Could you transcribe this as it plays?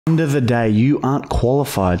End of the day, you aren't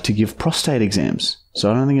qualified to give prostate exams, so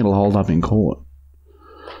I don't think it'll hold up in court.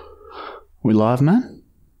 We live, Matt?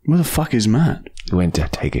 Where the fuck is Matt? He went to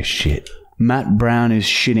take a shit. Matt Brown is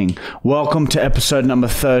shitting. Welcome to episode number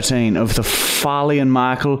 13 of the Farley and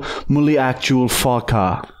Michael Mulli Actual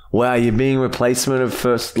Far. Wow, you're being replacement of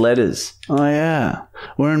first letters. Oh, yeah.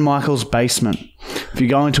 We're in Michael's basement. If you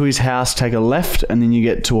go into his house, take a left, and then you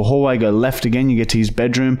get to a hallway, go left again, you get to his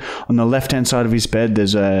bedroom. On the left-hand side of his bed,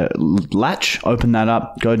 there's a latch. Open that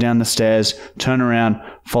up, go down the stairs, turn around,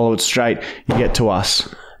 follow it straight. You get to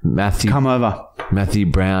us. Matthew. Come over. Matthew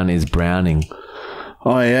Brown is browning.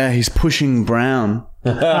 Oh, yeah, he's pushing brown.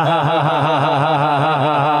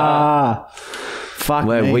 Fuck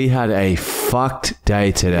me. We had a fucked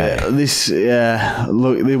day today.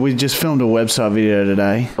 Look, we just filmed a website video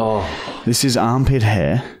today. Oh. This is armpit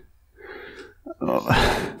hair.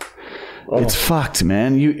 It's fucked,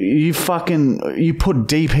 man. You put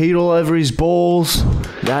deep heat all over his balls.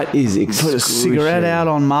 That is excruciating. Put a cigarette out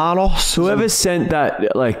on Martos. Whoever sent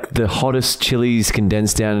that, like, the hottest chilies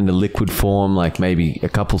condensed down into liquid form, like maybe a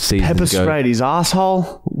couple seasons ago. Pepper sprayed his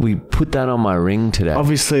asshole. We put that on my ring today.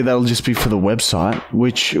 Obviously, that'll just be for the website,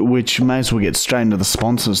 which may as well get straight into the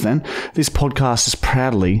sponsors then. This podcast is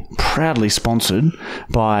proudly sponsored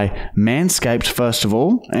by Manscaped, first of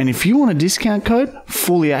all. And if you want a discount code,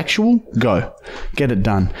 Fully Actual, go. Get it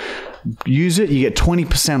done. Use it, you get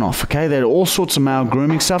 20% off, okay? There are all sorts of male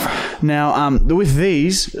grooming stuff. Now, with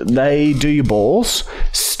these, they do your balls.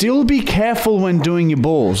 Still be careful when doing your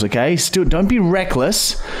balls, okay? Still, don't be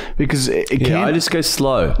reckless, because it can... I just go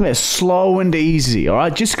slow. Yeah, slow and easy, all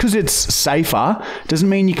right? Just because it's safer doesn't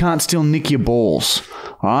mean you can't still nick your balls,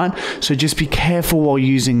 all right? So just be careful while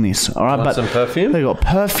using this, all right? Want some perfume? They got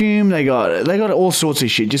perfume, they got all sorts of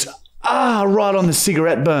shit. Just... right on the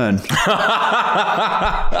cigarette burn.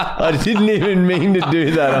 I didn't even mean to do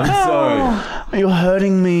that. I'm sorry. You're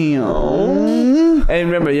hurting me. Oh. And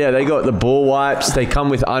remember, they got the ball wipes. They come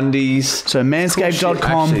with undies. So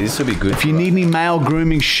manscaped.com. Actually, this will be good. If you need any male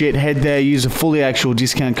grooming shit, head there. Use a Fully Actual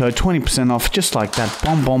discount code. 20% off. Just like that.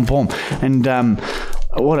 Boom, boom, boom. And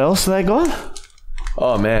what else have they got?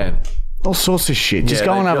 Oh, man. All sorts of shit. Just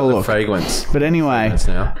go and have a look. Fragrance. But anyway,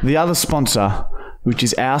 the other sponsor, which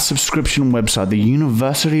is our subscription website, the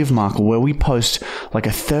University of Michael, where we post like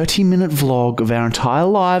a 30-minute vlog of our entire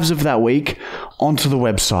lives of that week onto the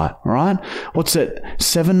website, all right? What's it?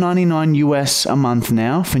 $7.99 US a month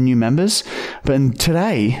now for new members. But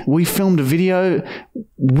today, we filmed a video,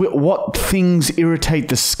 what things irritate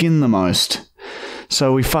the skin the most.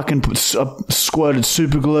 So we fucking squirted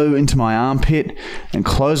super glue into my armpit and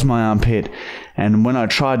closed my armpit. And when I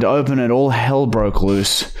tried to open it, all hell broke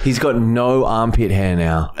loose. He's got no armpit hair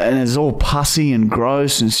now. And it's all pussy and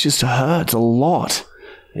gross, and it just hurts a lot.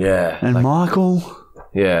 Yeah. And Michael?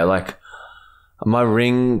 Yeah, like my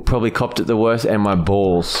ring probably copped it the worst, and my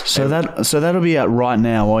balls. So that'll be out right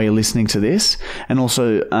now while you're listening to this. And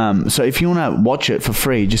also, so if you want to watch it for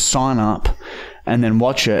free, just sign up and then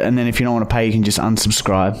watch it. And then if you don't want to pay, you can just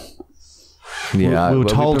unsubscribe. Yeah, we were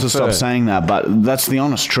told to stop saying that, but that's the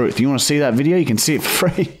honest truth. You want to see that video, you can see it for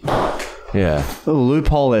free. Yeah. A little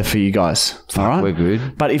loophole there for you guys. All right? We're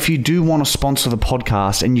good. But if you do want to sponsor the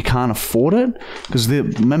podcast and you can't afford it, because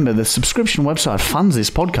remember, the subscription website funds this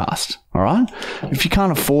podcast. All right? If you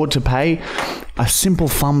can't afford to pay, a simple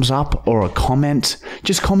thumbs up or a comment,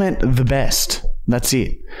 just comment the best. That's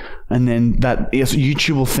it. And then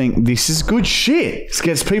YouTube will think this is good shit. It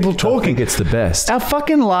gets people talking. I think it's the best. Our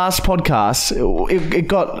fucking last podcast, it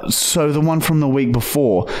got, so the one from the week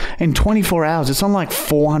before, in 24 hours, it's on like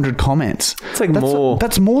 400 comments. It's like more.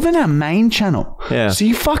 That's more than our main channel. Yeah. So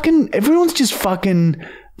everyone's just fucking,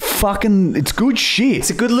 it's good shit. It's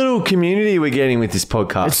a good little community we're getting with this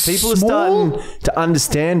podcast. People small, are starting to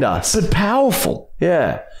understand us. But powerful.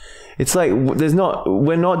 Yeah. It's like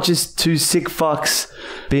we're not just two sick fucks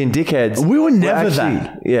being dickheads. We were never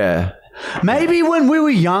that. Yeah. Maybe when we were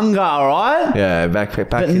younger, all right? Yeah, back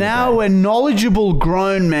But now we're knowledgeable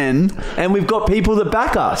grown men. And we've got people that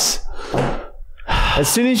back us.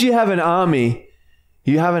 As soon as you have an army,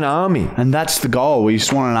 you have an army. And that's the goal. We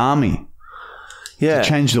just want an army. Yeah. To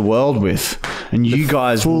change the world with. And you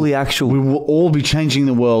guys Fully Actual. We will all be changing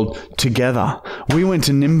the world together. We went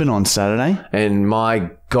to Nimbin on Saturday. And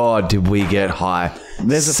my God, did we get high.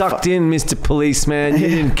 Sucked in, Mr. Policeman. You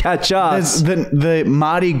didn't catch us. There's the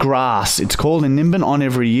Marty Grass, it's called in Nimbin, on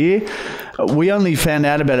every year. We only found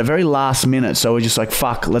out about it very last minute, so we're just like,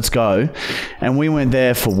 fuck, let's go. And we went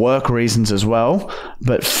there for work reasons as well.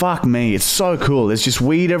 But fuck me, it's so cool. There's just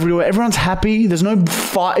weed everywhere. Everyone's happy. There's no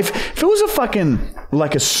fight. If it was a fucking,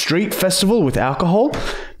 like a street festival with alcohol,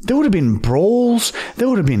 There would have been brawls. There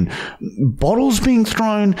would have been bottles being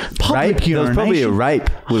thrown. Public Rape? There was probably a urination. rape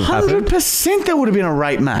would have happened. 100% there would have been a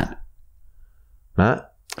rape, Matt. Matt?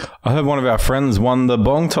 I heard one of our friends won the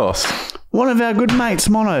bong toss. One of our good mates,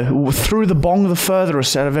 Mono, threw the bong the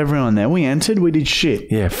furthest out of everyone there. We entered. We did shit.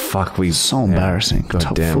 Yeah, fuck. So embarrassing.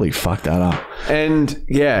 God damn. Fully fucked that up. And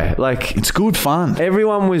yeah, like It's good fun.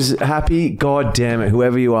 everyone was happy. God damn it.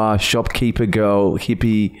 Whoever you are, shopkeeper, girl,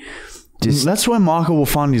 hippie, just That's where Michael will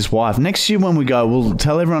find his wife. Next year when we go, we'll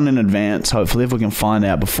tell everyone in advance, hopefully, if we can find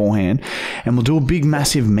out beforehand. And we'll do a big,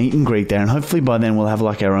 massive meet and greet there. And hopefully by then we'll have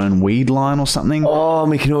like our own weed line or something. oh,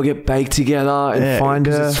 we can all get baked together and Yeah, find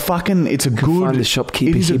 'cause her. it's a good, find the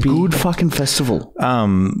shopkeeper it is a hippie. good fucking festival.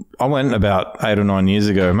 I went about 8 or 9 years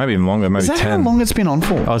ago, maybe even longer, maybe Is that 10. how long it's been on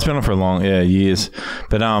for? Oh, it's been on for a long, years.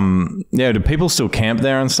 But do people still camp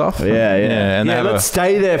there and stuff? Yeah. and they Yeah, have let's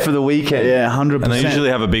stay there for the weekend. Yeah, 100%. and they usually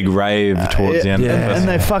have a big rave towards the end. yeah. Of the And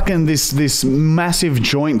festival. they fucking, this massive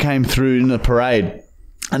joint came through in the parade.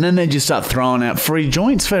 And then they just start throwing out free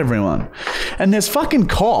joints for everyone. And there's fucking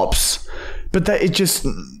cops, but I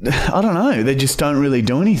don't know, they just don't really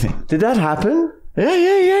do anything. Did that happen?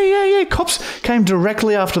 Yeah. Cops came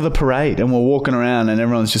directly after the parade and were walking around and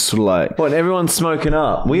everyone's just sort of like... What, everyone's smoking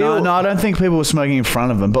up? No, I don't think people were smoking in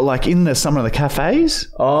front of them, but like in some of the cafes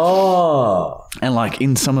Oh. and like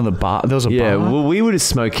in some of the bar, there was a Yeah, bar. well, we were just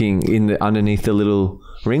smoking underneath the little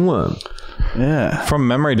ringworm. Yeah. From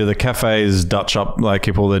memory, do the cafes Dutch up, like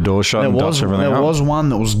keep all their doors shut and Dutch everything There up? was one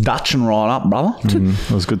that was Dutching right up, brother.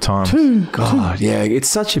 It was good times. God, yeah, it's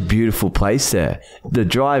such a beautiful place there. The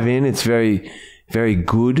drive in, it's very, very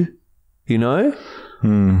good, you know?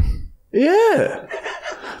 Yeah.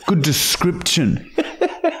 Good description.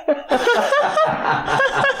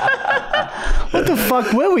 What the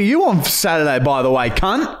fuck? Where were you on Saturday, by the way,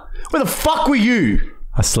 cunt? Where the fuck were you?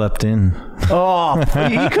 I slept in. Oh,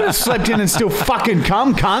 you could have slept in and still fucking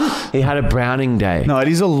come, cunt. He had a Browning day. No, it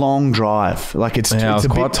is a long drive. Like it's I was a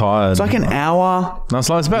quite tired. It's like an hour. No, it's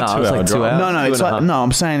about No, 2 it's hour like 2 drive. hours. No, it's like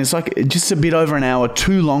I'm saying it's like just a bit over an hour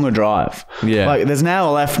too long a drive. Yeah. Like there's an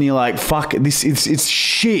hour left and you're like, fuck this. It's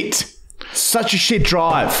shit. Such a shit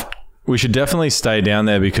drive. We should definitely stay down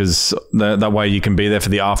there because that way you can be there for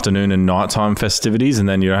the afternoon and nighttime festivities, and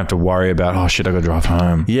then you don't have to worry about, oh shit, I got to drive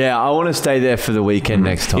home. Yeah, I want to stay there for the weekend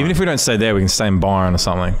next time. Even if we don't stay there, we can stay in Byron or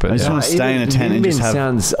something. But I just want to stay in a tent and just have.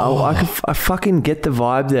 sounds. I fucking get the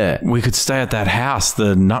vibe there. we could stay at that house,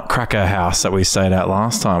 the Nutcracker house that we stayed at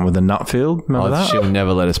last time with the nut field. Remember that? She'll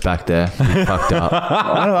never let us back there. We fucked up.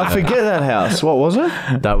 I forget that house. What was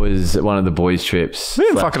it? That was one of the boys' trips. We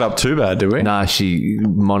didn't fuck it up too bad, did we? Nah,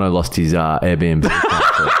 Mono lost his Airbnb.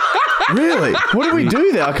 Really? What did we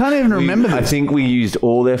do there? I can't even remember I this. think we used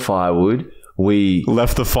all their firewood. We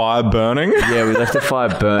Left the fire burning. we left the fire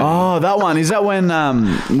burning. Oh, that one. Is that when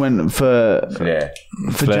for Yeah.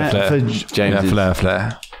 James?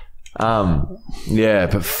 Flare. Yeah,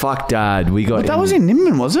 but fuck Dad. We got That was in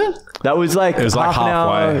Nimbin, was it? That was like It was like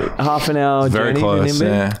half an hour Very journey close. to Nimbin.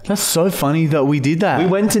 Yeah. That's so funny that we did that. We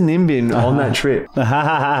went to Nimbin on that trip. It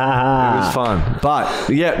was fun. But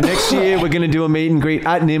yeah, next year we're going to do a meet and greet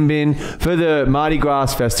at Nimbin for the Mardi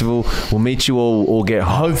Gras Festival. We'll meet you all get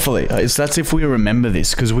home. Hopefully, that's if we remember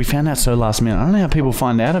this because we found out so last minute. I don't know how people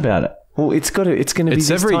find out about it. Well, it's going to be It's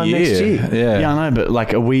this every time year. next year. Yeah. Yeah, I know, but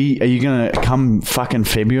like, are you going to come fucking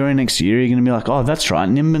February next year? Are you going to be like, oh, that's right,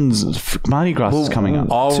 Nimbin's Mardi Gras is coming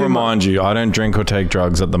up. I'll remind you, I don't drink or take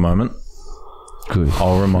drugs at the moment. Good.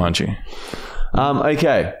 I'll remind you.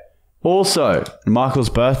 Okay. Also, Michael's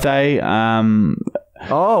birthday. oh If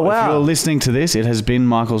you're wow. listening to this, it has been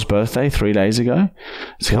Michael's birthday 3 days ago.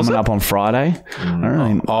 It's coming up on Friday. I don't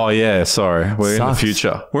really. Oh, yeah, sorry. We're in the Sucks.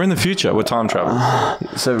 future. We're in the future. We're time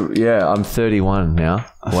traveling. So yeah, I'm 31 now.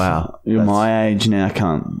 Wow. You're my age now,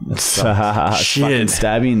 cunt. Fucking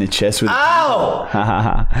stab you in the chest with. Ow!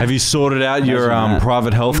 Have you sorted out your that.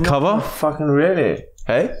 private health cover? Fucking ready.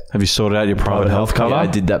 Hey? Have you sorted out your private health cover? Yeah, I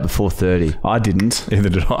did that before 30. I didn't. Either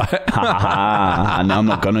did I. No, I'm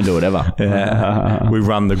not going to do it ever. Yeah. We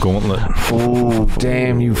run the gauntlet. Oh,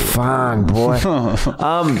 damn you fine, boy.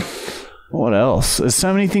 What else? There's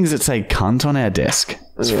so many things that say cunt on our desk.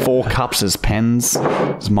 There's 4 cups as pens.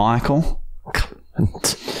 There's Michael.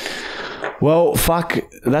 Well, fuck,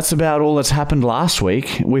 that's about all that's happened last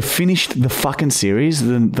week. We've finished the fucking series.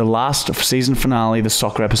 The last season finale, the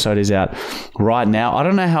soccer episode, is out right now. I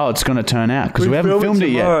don't know how it's going to turn out because we haven't filmed it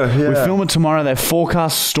yet. Yeah. We film it tomorrow. They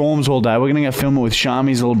forecast storms all day. We're going to go film it with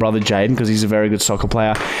Shami's little brother, Jaden, because he's a very good soccer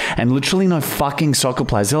player. And literally no fucking soccer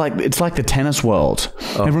players. It's like the tennis world.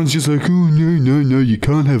 Everyone's just like, oh, no, you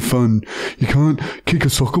can't have fun. You can't kick a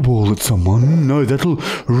soccer ball at someone. No, that'll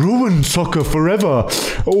ruin soccer forever.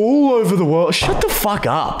 All over the world. Shut the fuck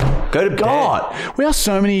up. Go to God. We have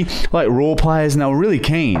so many like raw players and they were really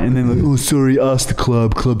keen. And then like, oh, sorry, ask the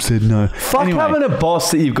club. Club said no. Fuck having a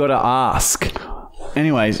boss that you've got to ask.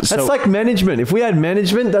 Anyways. That's like management. If we had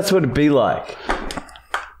management, that's what it'd be like.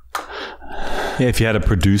 Yeah, if you had a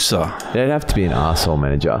producer. There'd have to be an arsehole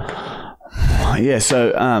manager. Yeah,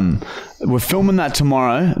 so we're filming that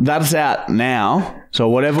tomorrow. That's out now. So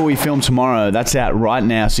whatever we film tomorrow, that's out right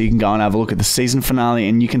now. So you can go and have a look at the season finale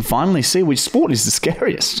and you can finally see which sport is the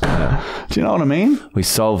scariest. Yeah. Do you know what I mean? We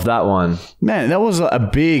solved that one. Man, that was a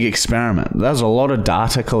big experiment. That was a lot of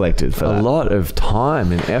data collected for that. A lot of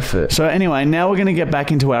time and effort. So anyway, now we're going to get back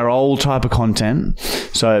into our old type of content.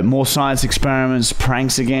 So more science experiments,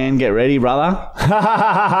 pranks again. Get ready, brother.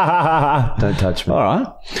 Don't touch me. All right.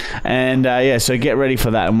 And yeah, so get ready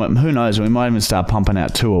for that. And who knows, we might even start pumping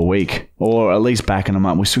out 2 a week. Or at least backing them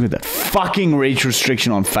up. We still got that fucking reach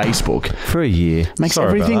restriction on Facebook. For a year. Makes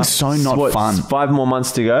everything so not fun. 5 more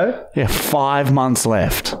months to go? Yeah, 5 months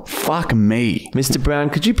left. Fuck me. Mr.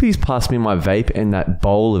 Brown, could you please pass me my vape and that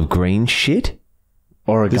bowl of green shit?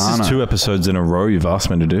 Oregano. This is 2 episodes in a row you've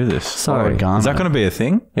asked me to do this. Sorry. Oregano. Is that going to be a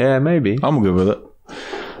thing? Yeah, maybe. I'm good with it.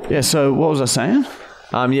 Yeah, so what was I saying?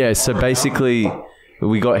 Yeah, so basically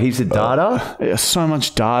we got heaps of data. Yeah, so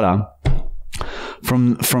much data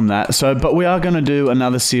from that. So, but we are going to do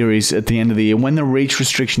another series at the end of the year when the reach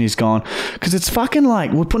restriction is gone, because it's fucking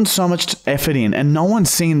like we're putting so much effort in and no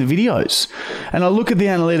one's seeing the videos. And I look at the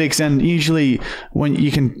analytics, and usually when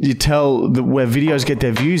you tell where videos get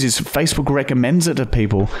their views is Facebook recommends it to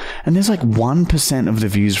people, and there's like 1% of the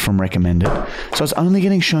views from recommended. So it's only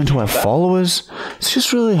getting shown to our followers. It's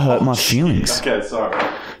just really hurt my feelings. Okay, sorry.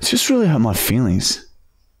 It's just really hurt my feelings.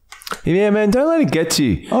 Yeah, man, don't let it get to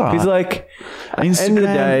you. All right. Because, like, at the end of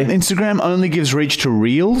the day... Instagram only gives reach to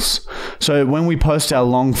Reels. So when we post our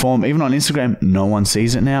long form, even on Instagram, no one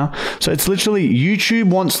sees it now. So it's literally YouTube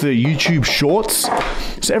wants the YouTube Shorts.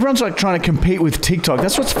 So everyone's like trying to compete with TikTok.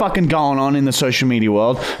 That's what's fucking going on in the social media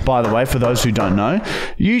world, by the way, for those who don't know.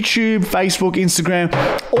 YouTube, Facebook, Instagram,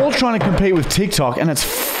 all trying to compete with TikTok, and it's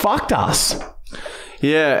fucked us.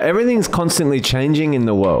 Yeah, everything's constantly changing in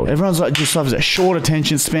the world. Everyone's like just loves that short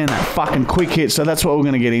attention span, that fucking quick hit. So that's what we're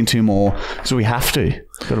going to get into more. So we have to.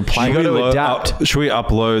 Got to play. Got to adapt. Should we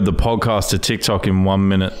upload the podcast to TikTok in 1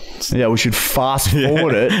 minute? Yeah, we should fast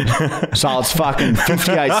forward it so it's fucking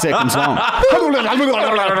 58 seconds long.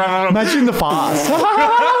 Imagine the fast.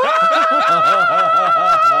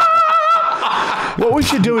 What we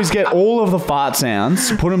should do is get all of the fart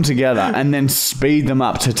sounds, put them together, and then speed them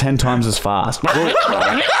up to 10 times as fast.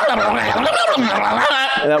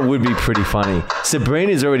 That would be pretty funny.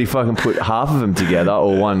 Sabrina's already fucking put half of them together,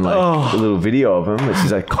 or one a little video of them, which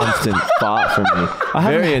is a constant fart from me.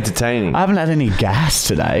 Very entertaining. I haven't had any gas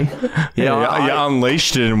today. Yeah, you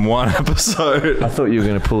unleashed it in 1 episode. I thought you were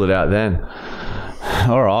going to pull it out then.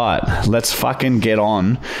 All right, let's fucking get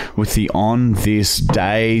on with the On This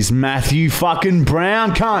Day's Matthew fucking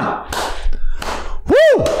Brown cunt.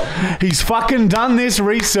 Woo! He's fucking done this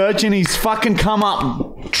research and he's fucking come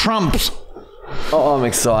up trumps. Oh, I'm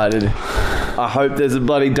excited. I hope there's a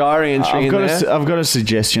bloody diary entry in there. I've got a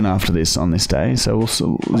suggestion after this on this day, so we'll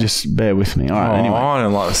just bear with me. All right, anyway. I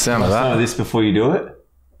don't like the sound of that. Some of this before you do it?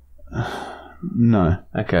 No.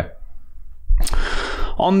 Okay.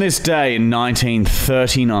 On this day in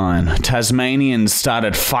 1939, Tasmanians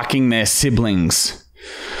started fucking their siblings.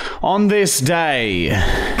 On this day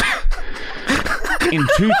in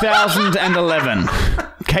 2011,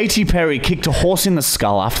 Katy Perry kicked a horse in the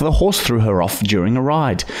skull after the horse threw her off during a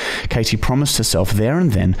ride. Katy promised herself there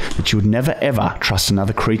and then that she would never ever trust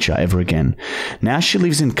another creature ever again. Now she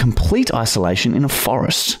lives in complete isolation in a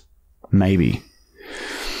forest. Maybe.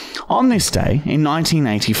 On this day, in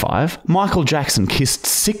 1985, Michael Jackson kissed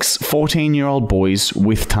 6 14-year-old boys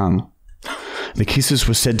with tongue. The kisses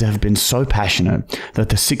were said to have been so passionate that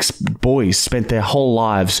the 6 boys spent their whole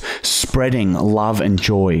lives spreading love and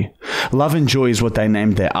joy. Love and joy is what they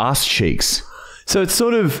named their ass cheeks. So it's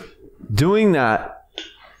sort of doing that,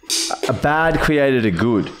 a bad created a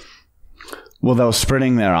good. Well, they were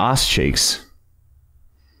spreading their ass cheeks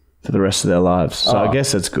for the rest of their lives. So I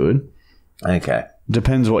guess that's good. Okay.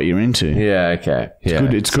 Depends what you're into. Yeah, okay.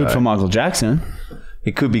 It's good for Michael Jackson.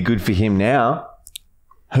 It could be good for him now.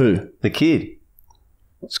 Who? The kid.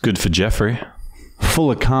 It's good for Jeffrey.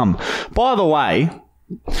 Full of cum. By the way,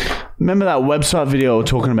 remember that website video we were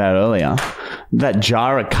talking about earlier? That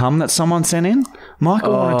jar of cum that someone sent in?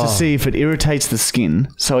 Michael wanted to see if it irritates the skin,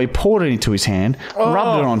 so he poured it into his hand,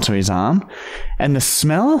 rubbed it onto his arm, and the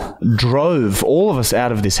smell drove all of us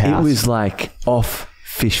out of this house. It was like off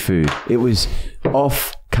fish food. It was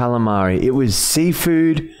off calamari. It was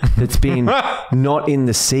seafood that's been not in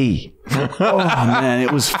the sea. Oh, man,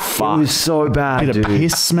 it was fucked. It was so bad, Bit dude. of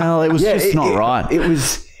piss smell. It was just not right.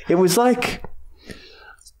 It was like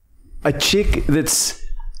a chick that's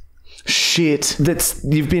shit that's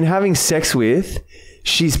you've been having sex with.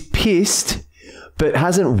 She's pissed, but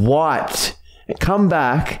hasn't wiped. Come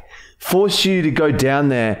back, force you to go down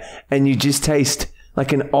there, and you just taste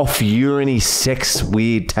like an off-urine-y sex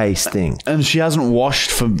weird taste thing. And she hasn't washed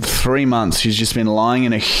for 3 months. She's just been lying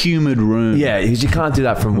in a humid room. Yeah, because you can't do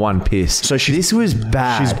that from one piss. So this was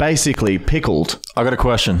bad. She's basically pickled. I got a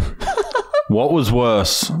question. What was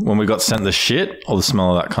worse, when we got sent the shit or the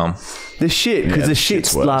smell of that cum? The shit, because the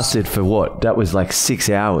shit lasted for what? That was like 6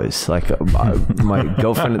 hours. Like my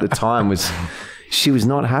girlfriend at the time she was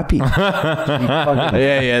not happy.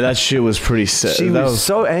 Yeah, that shit was pretty sick. She was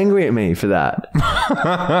so angry at me for that.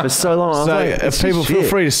 For so long. I was like, if people feel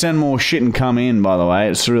free to send more shit and come in, by the way.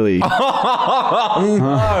 It's really... Oh,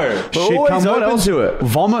 no. Shit, always cum. What open else? to it.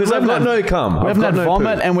 Vomit. Because I've got no cum. We haven't had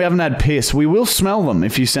vomit and we haven't had piss. We will smell them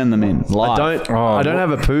if you send them in live. I don't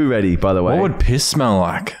have a poo ready, by the way. What would piss smell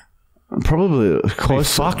like? Probably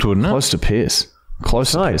close. Fucked, wouldn't it? Close to piss.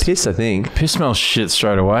 Close to piss. Piss, I think. Piss smells shit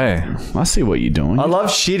straight away. I see what you're doing. I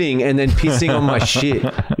love shitting and then pissing on my shit.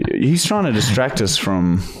 He's trying to distract us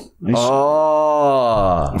from this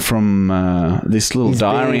little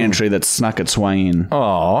diary entry that snuck its way in.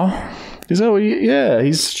 Oh. Is that what yeah,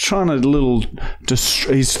 he's trying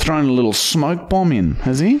he's thrown a little smoke bomb in,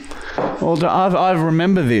 has he? Well, I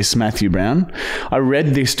remember this, Matthew Brown. I read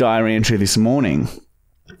this diary entry this morning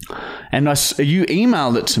and you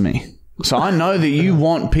emailed it to me. So I know that you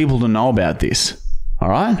want people to know about this. All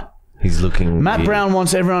right? He's looking... Matt Brown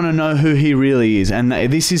wants everyone to know who he really is. And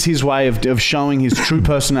this is his way of showing his true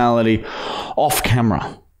personality off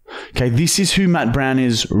camera. Okay, this is who Matt Brown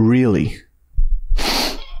is really.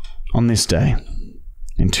 On this day,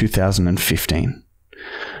 in 2015,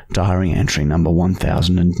 diary entry number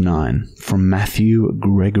 1009 from Matthew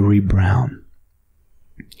Gregory Brown.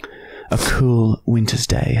 A cool winter's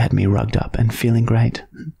day had me rugged up and feeling great.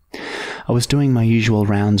 I was doing my usual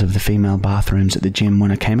rounds of the female bathrooms at the gym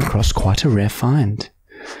when I came across quite a rare find.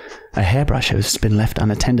 A hairbrush has been left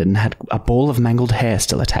unattended and had a ball of mangled hair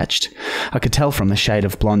still attached. I could tell from the shade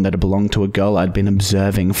of blonde that it belonged to a girl I'd been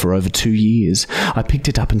observing for over 2 years. I picked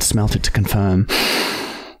it up and smelt it to confirm.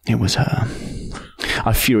 It was her.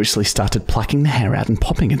 I furiously started plucking the hair out and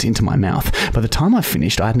popping it into my mouth. By the time I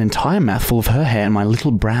finished, I had an entire mouthful of her hair and my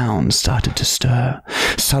little brown started to stir.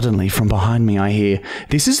 Suddenly, from behind me, I hear,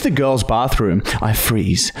 "This is the girl's bathroom." I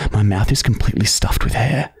freeze. My mouth is completely stuffed with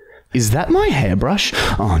hair. Is that my hairbrush?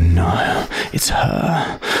 Oh no, it's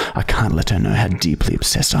her. I can't let her know how deeply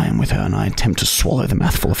obsessed I am with her, and I attempt to swallow the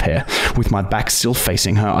mouthful of hair. With my back still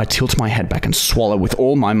facing her, I tilt my head back and swallow with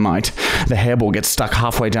all my might. The hairball gets stuck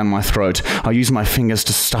halfway down my throat. I use my fingers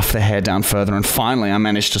to stuff the hair down further, and finally I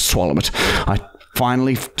manage to swallow it. I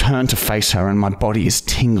finally turn to face her and my body is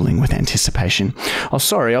tingling with anticipation. Oh,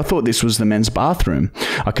 sorry, I thought this was the men's bathroom.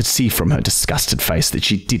 I could see from her disgusted face that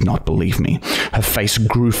she did not believe me. Her face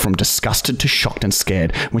grew from disgusted to shocked and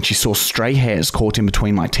scared when she saw stray hairs caught in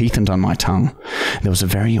between my teeth and on my tongue. There was a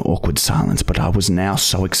very awkward silence, but I was now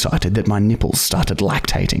so excited that my nipples started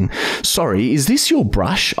lactating. "Sorry, is this your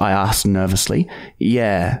brush?" I asked nervously.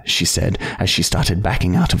 "Yeah," she said as she started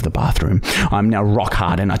backing out of the bathroom. I'm now rock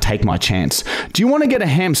hard and I take my chance. "Do you want to get a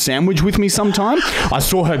ham sandwich with me sometime?" I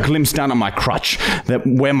saw her glimpse down at my crotch,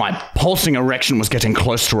 where my pulsing erection was getting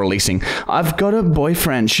close to releasing. "I've got a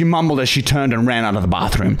boyfriend," she mumbled as she turned and ran out of the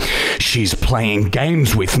bathroom. "She's playing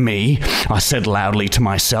games with me," I said loudly to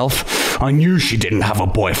myself. I knew she didn't have a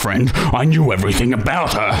boyfriend. I knew everything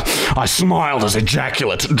about her. I smiled as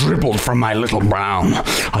ejaculate dribbled from my little brown.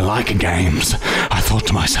 "I like games," I thought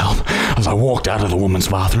to myself as I walked out of the woman's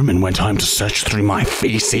bathroom and went home to search through my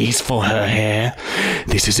feces for her hair.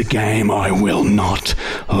 This is a game I will not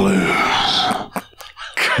lose.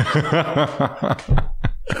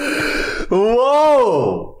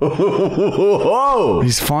 Whoa! Whoa!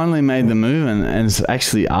 He's finally made the move and has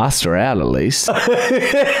actually asked her out at least.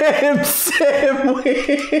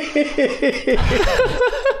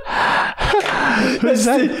 Who's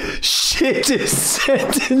that? Shittest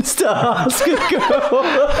sentence to ask a girl.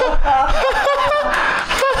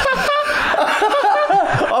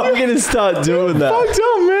 I'm gonna start doing that. Fucked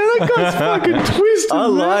up, man. That guy's fucking twisted.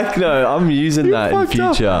 I'm using that in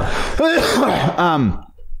future.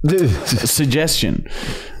 Suggestion.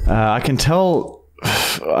 I can tell.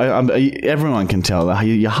 Everyone can tell that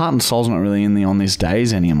your heart and soul's not really in the on these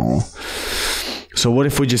days anymore. So what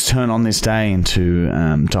if we just turn on this day into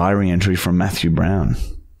diary entry from Matthew Brown?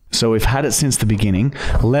 So we've had it since the beginning.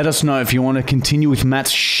 Let us know if you want to continue with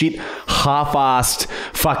Matt's shit, half-assed,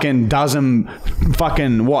 fucking dozen,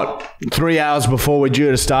 fucking, 3 hours before we're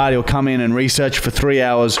due to start, he'll come in and research for 3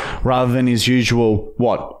 hours rather than his usual,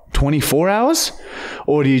 24 hours?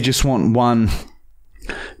 Or do you just want one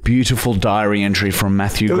beautiful diary entry from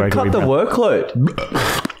Matthew Gregory Cut the Brown? workload.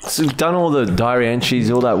 So we've done all the diary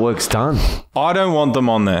entries, all that work's done. I don't want them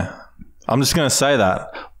on there. I'm just going to say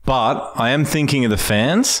that. But I am thinking of the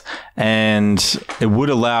fans, and it would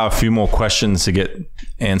allow a few more questions to get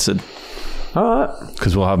answered. All right.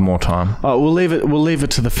 Because we'll have more time. Oh, we'll leave it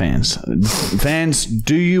to the fans. Fans,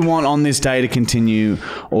 do you want on this day to continue,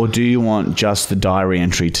 or do you want just the diary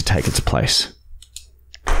entry to take its place?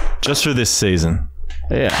 Just for this season.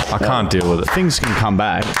 Yeah. I can't deal with it. Things can come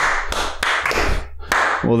back.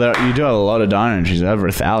 Well, you do have a lot of diary entries, over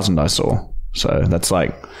 1,000 I saw. So that's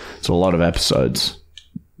it's a lot of episodes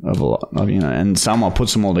of a lot of, and someone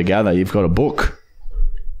puts them all together. You've got a book.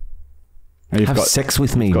 Have sex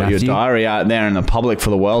with me, You've got Matthew. your diary out there in the public for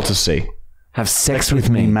the world to see. Have sex with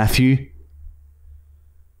me, Matthew.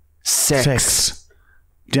 Sex.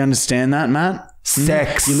 Do you understand that, Matt?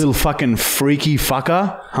 Sex. You little fucking freaky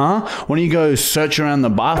fucker, huh? Why don't you go search around the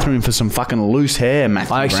bathroom for some fucking loose hair,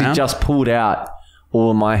 Matthew I actually Brown? just pulled out all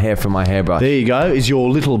of my hair from my hairbrush. There you go. Is your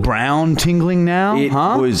little brown tingling now?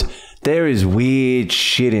 There is weird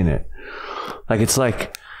shit in it. It's I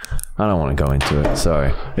don't want to go into it.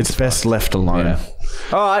 Sorry. It's best left alone. Yeah.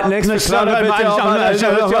 All right, next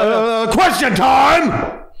Question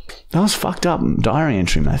time. That was fucked up diary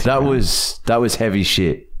entry, Matthew. That was heavy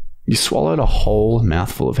shit. You swallowed a whole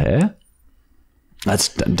mouthful of hair? That's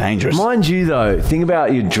dangerous. Mind you, though, think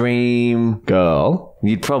about your dream girl.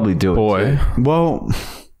 You'd probably do it. Boy. Too. Well,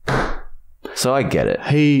 so I get it.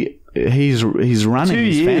 He's running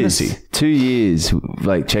his fantasy. 2 years,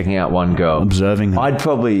 checking out one girl, observing her. I'd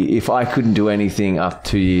probably, if I couldn't do anything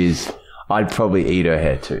after 2 years, I'd probably eat her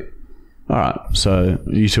hair too. All right, so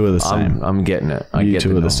you two are the same. I'm getting it. You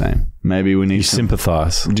two are the same. Maybe we need You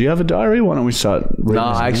sympathise. Do you have a diary? Why don't we start? No,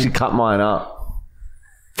 I actually cut mine up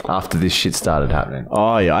after this shit started happening.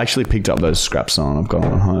 Oh yeah, I actually picked up those scraps on. I've got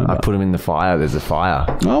one at home. I put them in the fire. There's a fire.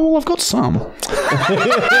 Oh well, I've got some.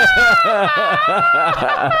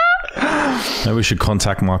 Maybe we should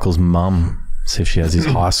contact Michael's mum, see if she has his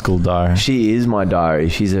high school diary. She is my diary.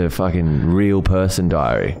 She's a fucking real person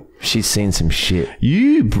diary. She's seen some shit.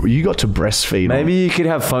 You got to breastfeed. Maybe you could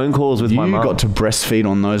have phone calls with my mum. You got to breastfeed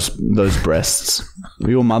on those breasts.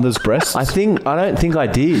 Your mother's breasts. I don't think I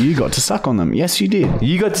did. You got to suck on them. Yes, you did.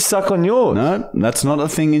 You got to suck on yours. No, that's not a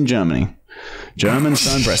thing in Germany. Germans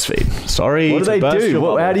don't breastfeed. Sorry. What do they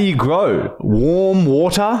do? How do you grow? Warm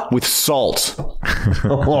water with salt.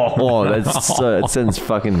 That sounds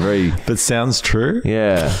fucking very... That sounds true.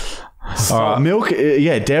 Yeah. All right. Milk,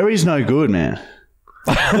 dairy's no good, man.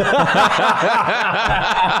 All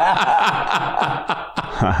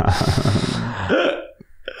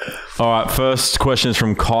right, first question is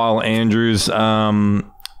from Kyle Andrews.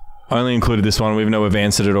 Only included this one. We know we've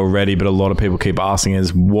answered it already, but a lot of people keep asking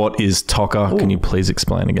is, what is Tocker? Can you please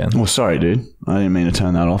explain again? Well, sorry, dude. I didn't mean to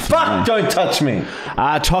turn that off. Fuck, don't touch me.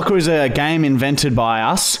 Tocker is a game invented by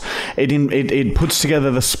us. It puts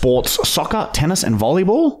together the sports soccer, tennis, and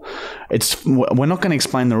volleyball. We're not going to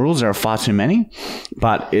explain the rules. There are far too many.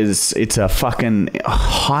 But it's a fucking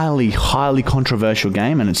highly, highly controversial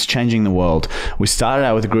game, and it's changing the world. We started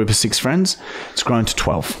out with a group of 6 friends. It's grown to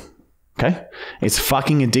 12. Okay? It's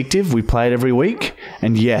fucking addictive. We play it every week.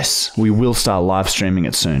 And yes, we will start live streaming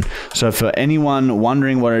it soon. So for anyone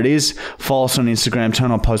wondering what it is, follow us on Instagram,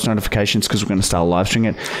 turn on post notifications because we're going to start live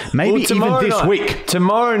streaming it. Maybe even this week.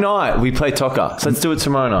 Tomorrow night, we play Tocker. So let's do it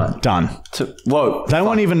tomorrow night. Done. Whoa. They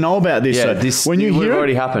won't even know about this. Yeah, so this when you hear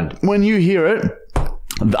already it, happened. When you hear it,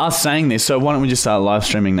 us saying this, so why don't we just start live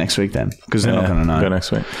streaming next week then? Because they're not going to know. Go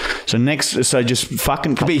next week. So just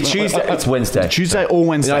fucking... Could be Tuesday. It's Wednesday. Tuesday or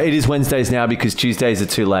Wednesday. No, it is Wednesdays now because Tuesdays are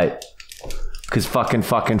too late. Because fucking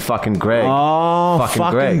Greg. Oh,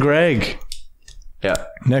 fucking Greg. Yeah.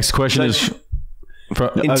 Next question is...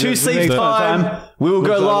 In 2 sleep time, we will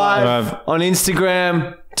go live on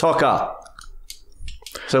Instagram, Tocker.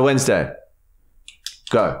 So Wednesday.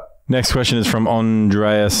 Go. Next question is from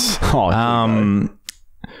Andreas. Would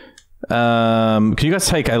you guys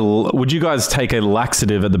take a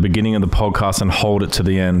laxative at the beginning of the podcast and hold it to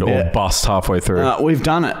the end, or bust halfway through? We've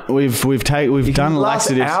done it. We've done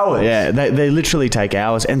laxatives. Hours. Yeah, they literally take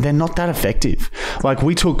hours, and they're not that effective. Like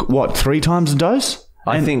we took 3 times the dose.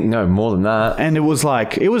 I think no more than that. And it was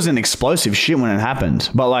an explosive shit when it happened.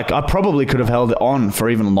 But like I probably could have held it on for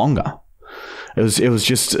even longer. It's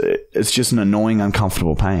just an annoying,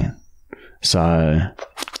 uncomfortable pain. So.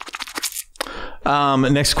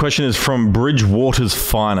 Next question is from Bridgewater's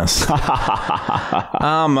Finest.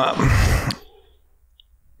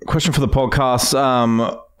 Question for the podcast.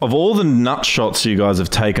 Of all the nut shots you guys have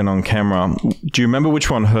taken on camera, do you remember which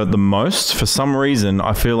one hurt the most? For some reason,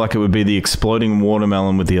 I feel like it would be the exploding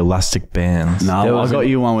watermelon with the elastic bands. No, I got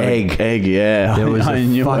you one with egg. Yeah, there was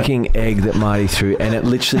a fucking egg that Marty threw, and it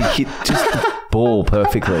literally hit just the ball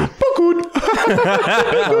perfectly. And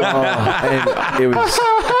it was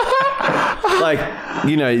like,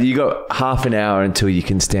 you got half an hour until you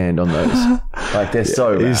can stand on those. Like, they're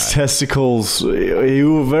so rad. His testicles,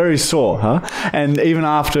 you were very sore, huh? And even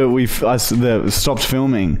after I stopped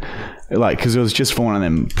filming, like, because it was just for one of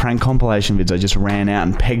them prank compilation vids, I just ran out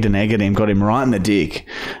and pegged an egg at him, got him right in the dick.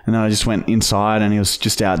 And then I just went inside and he was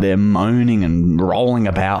just out there moaning and rolling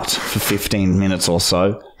about for 15 minutes or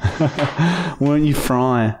so. Won't you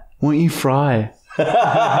fry?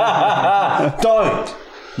 Don't.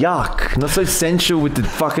 Yuck. Not so sensual with the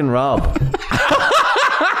fucking rub.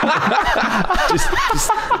 just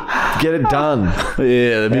get it done.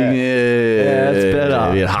 Yeah, that's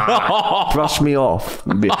better. Brush me off.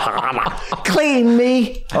 Clean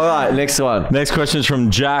me. All right, next one. Next question is from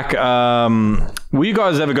Jack. Will you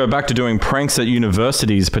guys ever go back to doing pranks at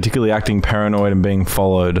universities, particularly acting paranoid and being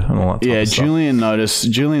followed and all that type of stuff? Julian noticed.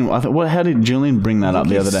 How did Julian bring that up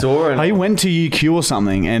the other day? He went to UQ or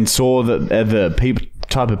something and saw the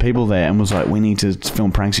type of people there and was like, we need to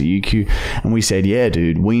film pranks at UQ. And we said, yeah,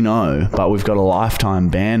 dude, we know, but we've got a lifetime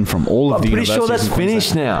ban from all of the universities. I'm pretty sure that's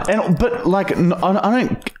finished now. But like, I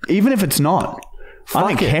don't, even if it's not, I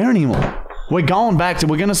don't care anymore. We're going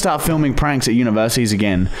we're going to start filming pranks at universities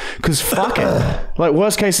again because fuck it. Like,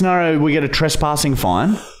 worst case scenario, we get a trespassing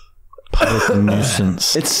fine. Public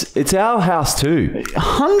nuisance. It's our house too.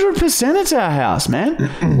 100% it's our house,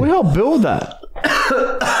 man. We helped build that.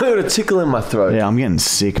 I got a tickle in my throat. Yeah, I'm getting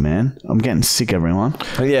sick, man. I'm getting sick, everyone.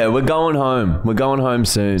 Yeah, we're going home. We're going home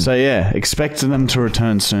soon. So yeah, expect them to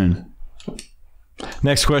return soon.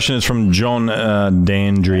 Next question is from John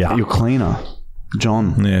Dandria. Your cleaner.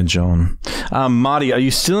 John. Yeah, John. Marty, are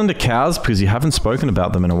you still into cows? Because you haven't spoken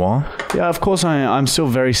about them in a while. Yeah, of course I'm still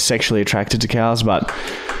very sexually attracted to cows, but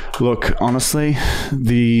look, honestly,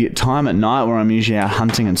 the time at night where I'm usually out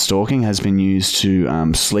hunting and stalking has been used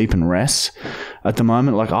to sleep and rest. At the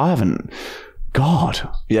moment, like I haven't. God,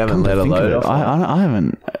 you haven't let a load off. I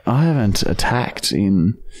haven't attacked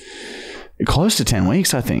in close to 10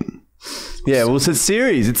 weeks, I think. Yeah, well, it's a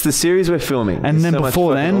series. It's the series we're filming. And then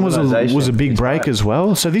before then was a big break as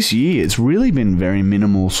well. So this year, it's really been very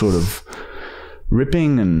minimal sort of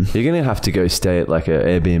ripping. And you're going to have to go stay at like an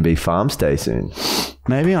Airbnb farm stay soon.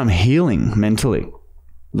 Maybe I'm healing mentally.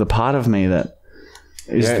 The part of me that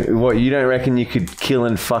is... What, you don't reckon you could kill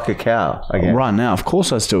and fuck a cow again? Right now, of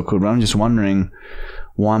course I still could, but I'm just wondering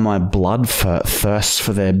why my blood thirst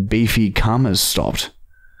for their beefy cum has stopped.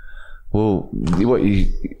 Well,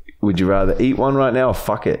 would you rather eat one right now or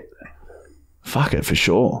fuck it? Fuck it, for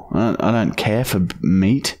sure. I don't care for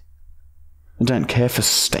meat. I don't care for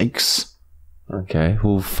steaks. Okay,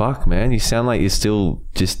 well, fuck, man. You sound like you're still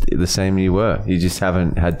just the same you were. You just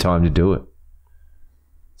haven't had time to do it.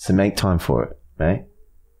 So make time for it, mate.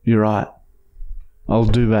 You're right. I'll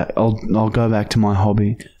go back to my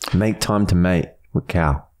hobby. Make time to mate with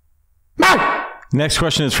cow. Next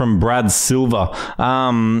question is from Brad Silver.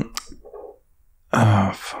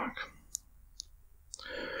 Oh, fuck.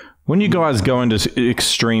 When you guys go into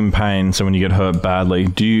extreme pain, so when you get hurt badly,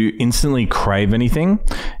 do you instantly crave anything?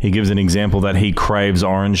 He gives an example that he craves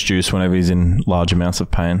orange juice whenever he's in large amounts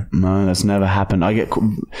of pain. No, that's never happened. I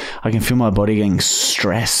can feel my body getting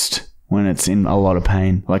stressed when it's in a lot of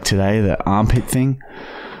pain. Like today, the armpit thing,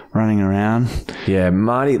 running around. Yeah,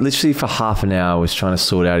 Marty literally for half an hour was trying to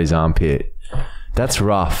sort out his armpit. That's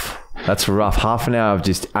rough. That's rough. Half an hour of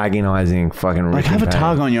just agonizing fucking ripping Like have a pain.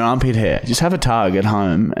 tug on your armpit hair. Just have a tug at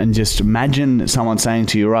home and just imagine someone saying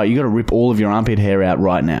to you, right, you got to rip all of your armpit hair out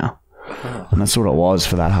right now. And that's what it was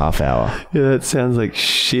for that half hour. Yeah, that sounds like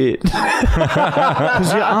shit.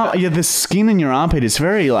 Because the skin in your armpit is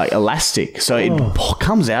very like elastic. So it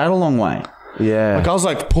comes out a long way. Yeah. Like I was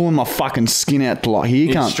like pulling my fucking skin out to like here.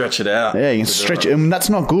 You can't stretch it out. Yeah, you can stretch it. And that's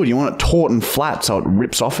not good. You want it taut and flat so it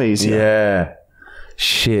rips off easier. Yeah.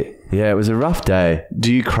 Shit. Yeah, it was a rough day.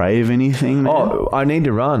 Do you crave anything, man? Oh, I need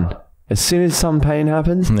to run. As soon as some pain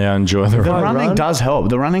happens. Yeah, enjoy the The run. running does help.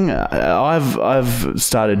 The running, I've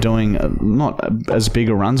started doing not as big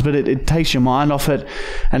a runs, but it takes your mind off it,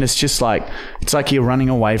 and it's just like it's like you're running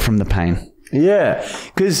away from the pain. Yeah,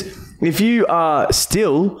 because if you are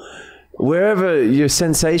still, wherever your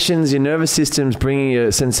sensations, your nervous system's bringing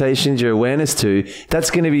your sensations, your awareness to,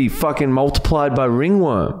 that's going to be fucking multiplied by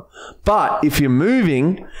ringworm. But if you're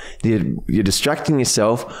moving, you're distracting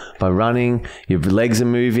yourself by running, your legs are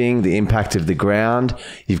moving, the impact of the ground,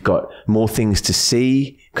 you've got more things to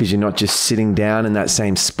see because you're not just sitting down in that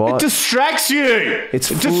same spot. It distracts you. It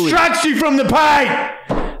distracts you from the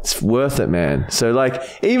pain. It's worth it, man. So like,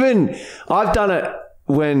 even I've done it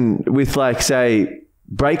with like, say,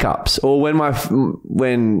 breakups, or when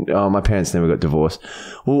my parents never got divorced.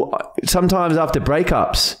 Well, sometimes after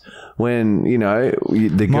breakups, when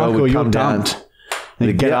the girl would come down,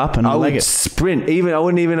 and get up and I leg would it. sprint. I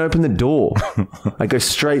wouldn't even open the door. I go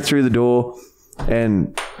straight through the door,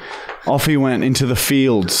 and off he went into the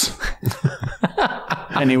fields.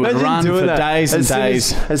 And he would run for days and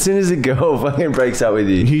days. As soon as a girl fucking breaks up with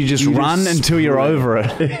you, You just run until you're over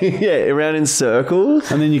it. yeah, around in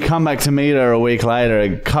circles. And then you come back to meet her a week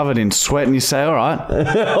later covered in sweat and you say, all right.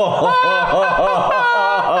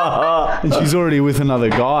 And she's already with another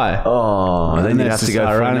guy. Oh, and then you have to go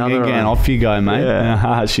for running another again. one. Off you go, mate.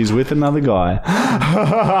 Yeah. She's with another guy.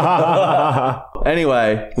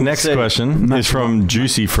 Anyway, Next question is from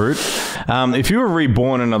Juicy Fruit. If you were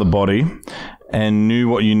reborn in another body and knew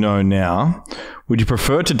what you know now, would you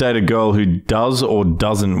prefer to date a girl who does or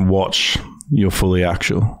doesn't watch your Fully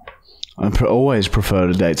Actual? I always prefer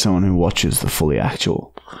to date someone who watches the Fully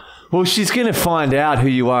Actual. well, she's going to find out who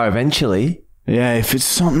you are eventually. Yeah, if it's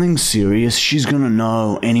something serious, she's going to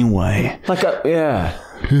know anyway. Yeah.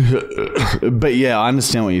 But yeah, I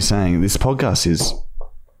understand what you're saying. This podcast is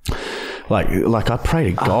like I pray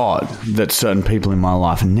to God that certain people in my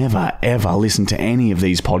life never ever listen to any of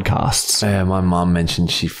these podcasts. Yeah, my mum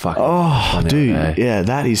mentioned she fucking... Dude, yeah,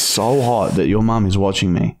 that is so hot that your mum is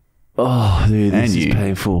watching me. Oh, dude, this And is you.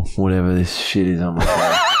 painful. Whatever this shit is on my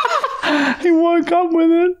face. He woke up with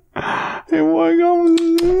it. He woke up with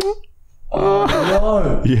it. Oh,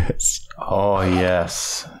 no. Yes. Oh,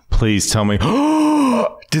 yes. Please tell me.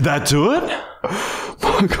 Did that do it?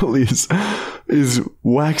 Michael is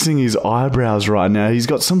waxing his eyebrows right now. He's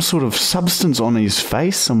got some sort of substance on his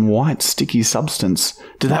face, some white sticky substance.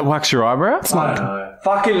 Did that wax your eyebrows? I don't know.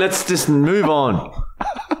 Fucking let's just move on.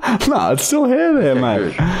 No, it's still hair there,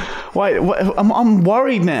 mate. Wait, I'm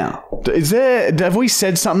worried now. Have we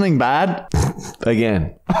said something bad?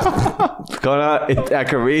 Again. Connor, our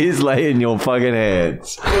careers lay in your fucking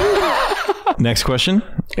hands. Next question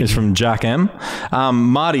is from Jack M.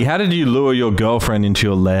 Marty, how did you lure your girlfriend into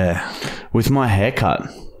your lair? With my haircut.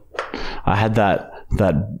 I had that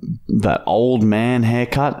old man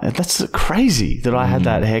haircut. That's crazy that I had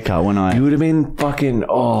that haircut when I... You would have been fucking...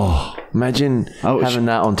 Oh, imagine having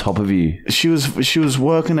that on top of you. She was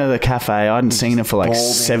working at a cafe. I hadn't seen her for like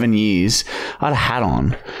 7 years. I had a hat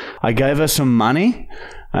on. I gave her some money,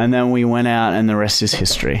 and then we went out, and the rest is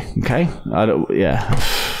history. Okay? God,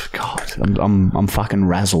 I'm fucking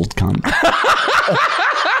razzled, cunt.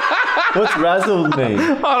 What's razzled mean?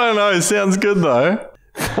 I don't know. It sounds good, though.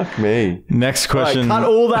 Fuck me. Next question. Cut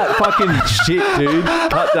all that fucking shit, dude.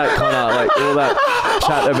 Cut that, Connor. Like, all that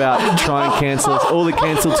chat about try and cancel us. All the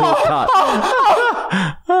cancel talk, cut.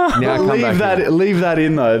 Now come back here. Leave that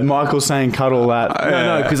in, though. Michael's saying cut all that.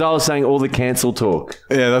 No, because I was saying all the cancel talk.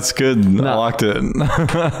 Yeah, that's good. I liked it.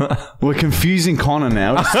 We're confusing Connor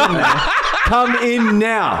now. We're sitting there. Come in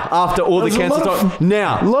now after all the cancel talk. A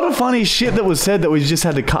Now. lot of funny shit that was said that we just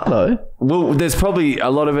had to cut, though. Well, there's probably a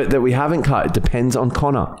lot of it that we haven't cut. It depends on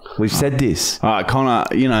Connor. We've said this. All right, Connor,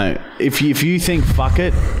 if you think, fuck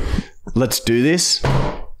it, let's do this,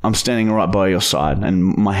 I'm standing right by your side and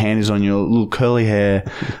my hand is on your little curly hair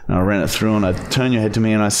and I ran it through and I turn your head to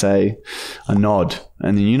me and I say, a nod.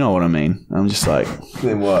 And then you know what I mean. I'm just like...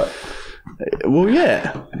 Then what? Well,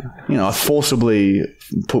 yeah. I forcibly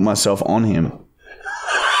put myself on him.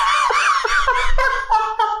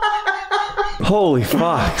 Holy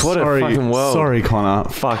fuck. What a fucking world. Sorry, Connor.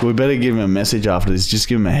 Fuck, we better give him a message after this. Just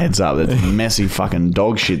give him a heads up. That's messy fucking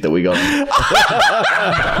dog shit that we got.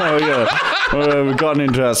 We've gotten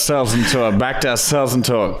backed ourselves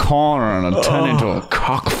into a corner and it turned into a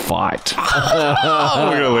cockfight.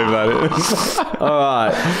 We're going to leave that in. All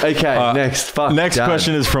right. Okay, next. Next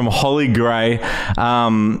question is from Holly Gray.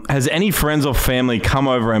 Has any friends or family come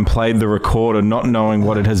over and played the recorder not knowing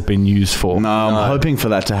what it has been used for? No, I'm hoping for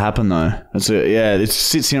that to happen though. It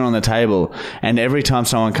sits here on the table and every time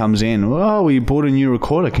someone comes in, oh, we bought a new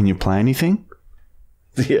recorder. Can you play anything?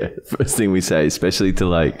 Yeah, first thing we say, especially to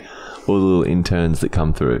like all the little interns that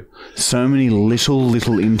come through. So many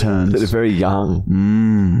little interns. That are very young.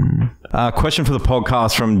 Question for the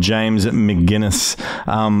podcast from James McGuinness.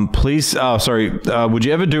 Would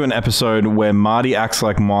you ever do an episode where Marty acts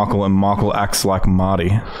like Michael and Michael acts like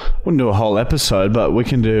Marty? Wouldn't do a whole episode, but we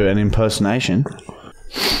can do an impersonation.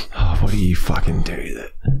 Oh, what do you fucking do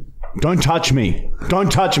that? Don't touch me.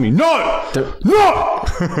 Don't touch me. No! No!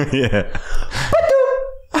 Yeah.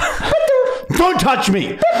 Don't touch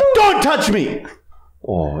me. Don't touch me.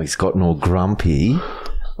 Oh, he's gotten all grumpy.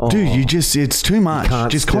 Oh. Dude, it's too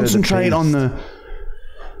much. Just concentrate on the...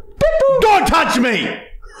 Don't touch me!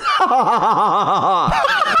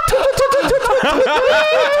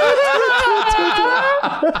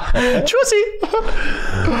 Juicy.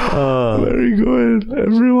 Very good.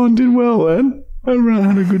 Everyone did well then. Everyone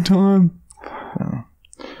had a good time.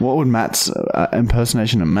 What would Matt's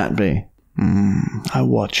impersonation of Matt be? I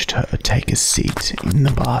watched her take a seat in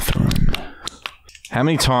the bathroom. How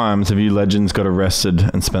many times have you legends got arrested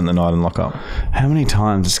and spent the night in lockup? How many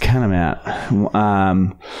times? Just count them out.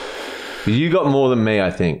 You got more than me, I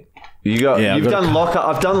think. You've done lockup.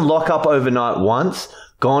 I've done lockup overnight once,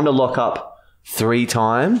 gone to lockup 3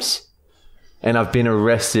 times, and I've been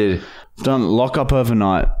arrested. I've done lockup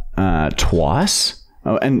overnight twice.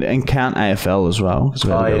 Oh, and count AFL as well, because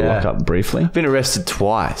we had to go lockup briefly. I've been arrested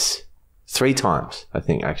twice. 3 times, I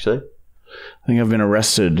think, actually. I think I've been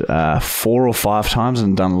arrested 4 or 5 times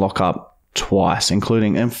and done lockup twice,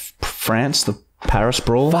 including in France, the Paris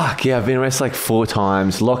brawl. Fuck, yeah, I've been arrested like 4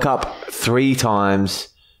 times. Lockup 3 times.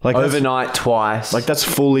 Like overnight twice. Like that's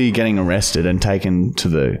fully getting arrested and taken to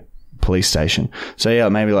the police station. So yeah,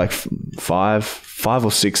 maybe like 5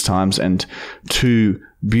 or 6 times and 2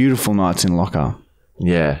 beautiful nights in lockup.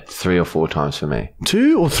 Yeah, 3 or 4 times for me.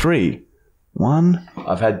 2 or 3? 1?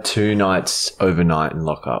 I've had 2 nights overnight in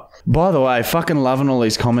lockup. By the way, fucking loving all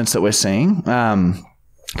these comments that we're seeing.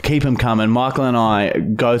 Keep them coming. Michael and I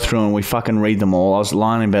go through and we fucking read them all. I was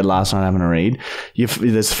lying in bed last night having a read.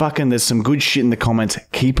 There's some good shit in the comments.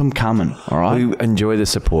 Keep them coming, all right? We enjoy the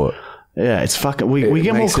support. Yeah, it's fucking... We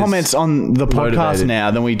get more comments on the podcast motivated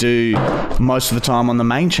now than we do most of the time on the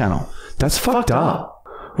main channel. That's fucked up.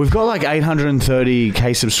 We've got like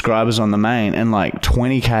 830k subscribers on the main and like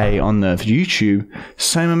 20k on the YouTube.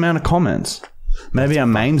 Same amount of comments. Maybe our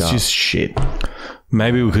main's just shit.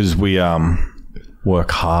 Maybe because we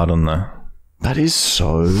work hard on the... That is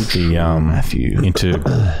so true, Matthew.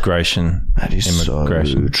 Integration. That is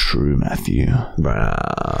so true, Matthew.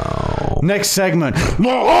 Wow. Next segment.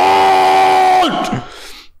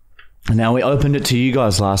 Now, we opened it to you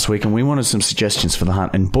guys last week and we wanted some suggestions for the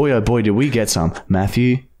hunt. And boy, oh boy, did we get some.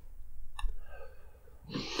 Matthew,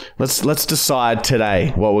 let's decide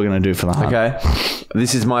today what we're going to do for the hunt. Okay.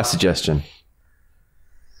 This is my suggestion.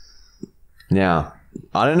 Now,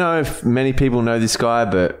 I don't know if many people know this guy,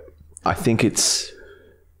 but I think it's...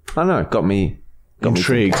 I don't know, got me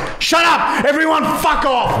intrigued. Shut up! Everyone fuck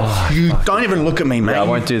off! You don't even look at me, mate. Yeah, I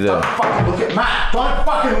won't do that. Don't fucking look at Matt. Don't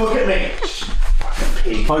fucking look at me.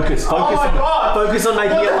 Focus. Oh my God. Focus on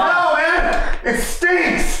making it laugh. What the hell, man? It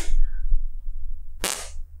stinks.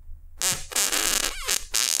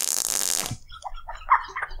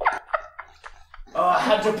 Oh, I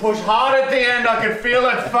had to push hard at the end. I could feel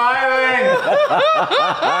it firing.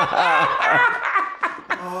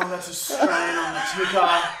 Oh, that's a strain on the ticker.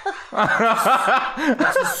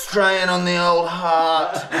 That's a strain on the old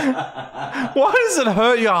heart. Why does it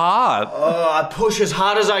hurt your heart? Oh, I push as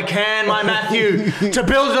hard as I can, my Matthew, to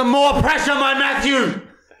build the more pressure, my Matthew.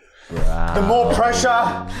 Wow. The more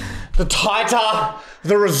pressure, the tighter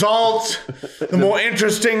the result, the more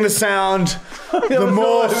interesting the sound, the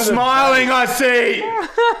more smiling I see.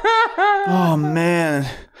 Oh, man.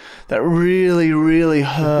 That really, really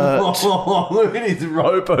hurt. Oh, look at his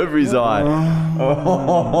rope over his eye.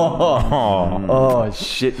 Oh,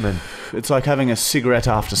 shit, man. It's like having a cigarette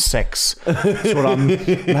after sex. It's what I'm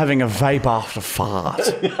having a vape after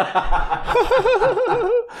fart.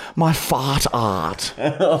 My fart art.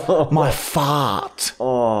 My fart.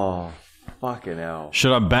 Oh. Fucking hell.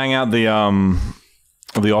 Should I bang out the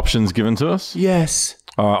options given to us? Yes.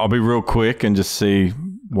 All right, I'll be real quick and just see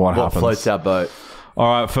what happens. Floats our boat?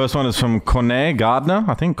 All right, first one is from Cornet Gardner,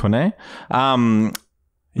 I think, Cornet. The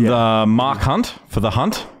Mark Hunt for the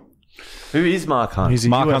Hunt. Who is Mark Hunt? He's a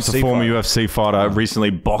Mark Hunt's a UFC former fighter. UFC fighter. Recently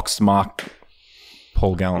boxed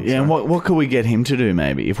Paul Gallant. Yeah, and what could we get him to do,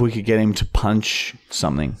 maybe? If we could get him to punch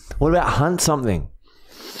something. What about hunt something?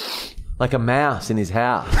 Like a mouse in his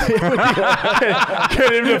house. Get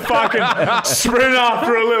him to fucking sprint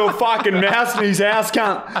after a little fucking mouse in his house,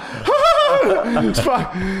 cunt.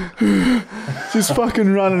 Just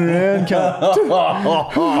fucking running around, cunt.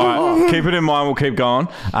 All right, keep it in mind. We'll keep going.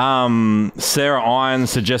 Sarah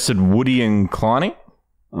Irons suggested Woody and Kleiny.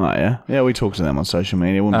 Oh, yeah. Yeah, we talk to them on social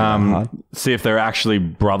media. Wouldn't be that hard. See if they're actually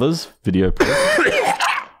brothers. Video.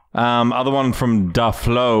 Other one from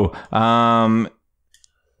Daflo.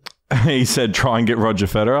 He said, try and get Roger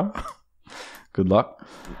Federer. Good luck.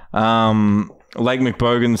 Lake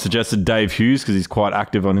McBogan suggested Dave Hughes because he's quite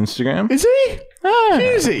active on Instagram. Is he? Yeah,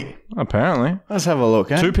 Is he? apparently. Let's have a look,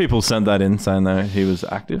 eh? 2 people sent that in saying that he was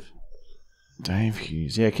active. Dave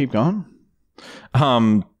Hughes. Yeah, keep going.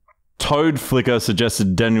 Toad Flicker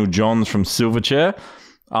suggested Daniel Johns from Silverchair.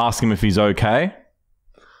 Ask him if he's okay.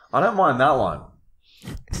 I don't mind that one.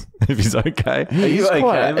 If he's okay. He's okay,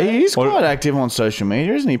 quite, mate? he's quite active on social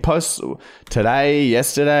media, isn't he? Posts today,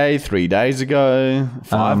 yesterday, 3 days ago,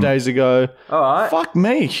 5 days ago. All right. Fuck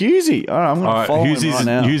me, Hughesy. All right, I'm going to follow him right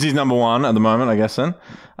now. Hughesy's number 1 at the moment, I guess then.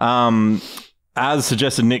 As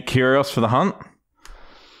suggested Nick Kyrgios for the Hunt.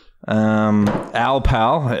 Al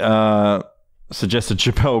Pal suggested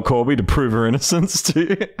Chappelle Corby to prove her innocence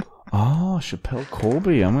too. Oh, Chappelle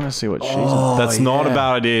Corby. I'm going to see what she's That's not a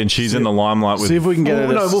bad idea, and she's in the limelight with. See if we can get her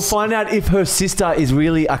to... No, we'll find out if her sister is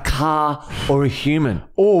really a car or a human.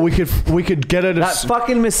 Or we could get her to... That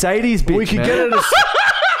fucking Mercedes bitch, we could man. get her to...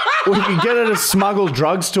 we could get her to smuggle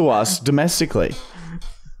drugs to us domestically.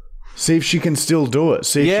 See if she can still do it.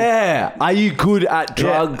 See if Yeah. Are you good at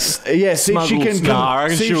drugs? Yeah, see if she Smuggle can... stuff. Nah, I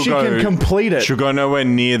reckon see if she'll she go- can complete it. She'll go nowhere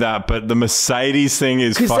near that, but the Mercedes thing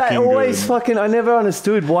is Because fucking they always good. fucking... I never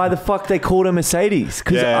understood why the fuck they called her Mercedes.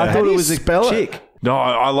 Because Yeah. I How thought do it you was a spell it? chick. No,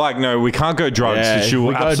 I like, no, we can't go drugs. Yeah, She if will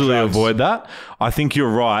we go absolutely drugs- avoid that. I think you're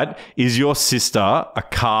right. Is your sister a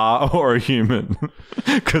car or a human?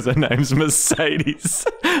 Because her name's Mercedes.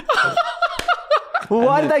 Well,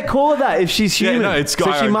 why did they call her that if she's Yeah, human? no, it's- so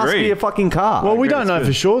I she must agree. be a fucking car. Well, we don't know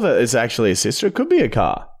for sure that it's actually a sister. It could be a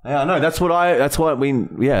car. Yeah, I know. That's what we...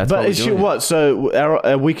 Yeah, that's But what is she what?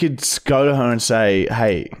 So we could go to her and say,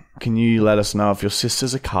 "Hey, can you let us know if your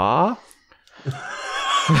sister's a car?"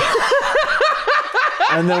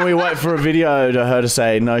 And then we wait for a video to her to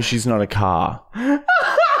say, "No, she's not a car."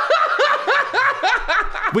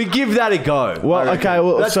 We give that a go. Well, okay.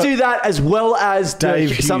 Well, Let's so- do that as well as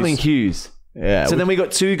Dave Hughes. something Hughes. Yeah. So then we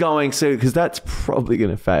got 2 going, so because that's probably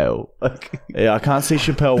going to fail. Yeah, I can't see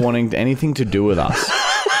Chappelle wanting anything to do with us.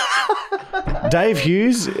 Dave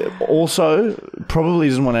Hughes also probably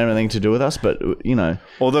doesn't want anything to do with us, but you know.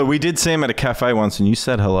 Although we did see him at a cafe once and you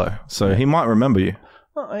said hello. So he might remember you.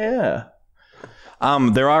 Oh, yeah.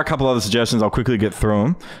 There are a couple other suggestions. I'll quickly get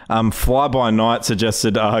through them. Fly By Night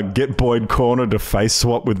suggested get Boyd Corner to face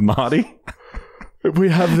swap with Marty. We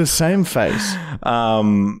have the same face.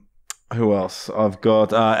 Who else? I've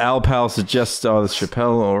got Al Pal suggests there's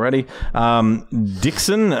Chappelle already.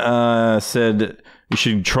 Dixon said you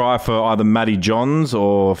should try for either Matty Johns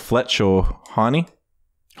or Fletch or Heine.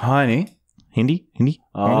 Hindi?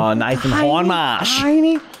 Oh, Nathan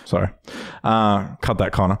Hindmarsh. Sorry. Cut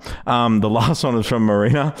that, Connor. The last one is from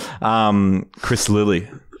Marina. Chris Lilly.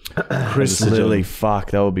 Chris Lilly.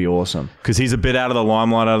 Fuck, that would be awesome. Because he's a bit out of the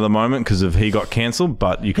limelight at the moment because of he got cancelled,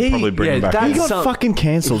 but you could probably bring him back. He in. got fucking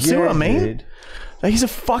cancelled. See what I mean? Dude. He's a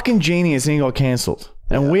fucking genius and he got cancelled.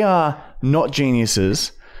 And we are not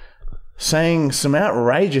geniuses saying some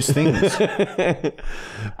outrageous things.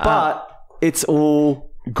 But it's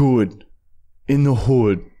all... Good. In the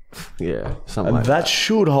hood. Yeah, something And like that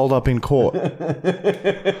should hold up in court.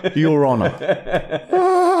 Your Honour.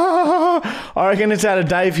 I reckon it's out of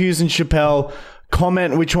Dave Hughes and Chappelle.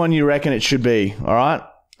 Comment which one you reckon it should be. All right?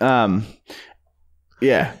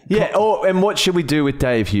 Yeah. Yeah, and what should we do with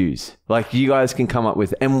Dave Hughes? Like, you guys can come up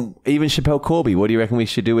with... And even Chappelle Corby, what do you reckon we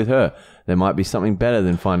should do with her? There might be something better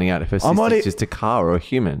than finding out if her sister's just a car or a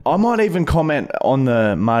human. I might even comment on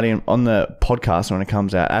the podcast when it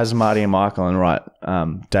comes out as Marty and Michael and write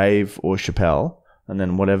Dave or Chappelle, and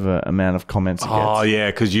then whatever amount of comments it gets. Oh,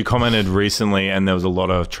 yeah, because you commented recently and there was a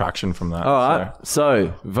lot of traction from that. All right,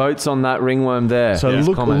 so votes on that ringworm there.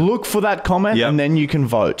 So Comment. look for that comment, Yep. and then you can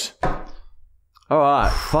vote. All right.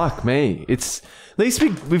 Fuck me. At least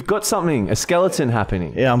we've got something, a skeleton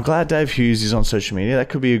happening. Yeah, I'm glad Dave Hughes is on social media. That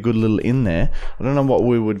could be a good little in there. I don't know what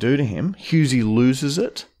we would do to him. Hughesy loses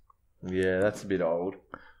it. Yeah, that's a bit old.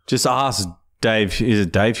 Just ask Dave. Is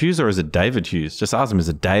it Dave Hughes or is it David Hughes? Just ask him. Is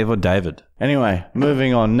it Dave or David? Anyway,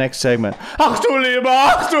 moving on. Next segment. Ach du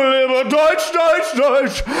lieber, Deutsch, Deutsch,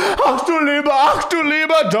 Deutsch. Ach du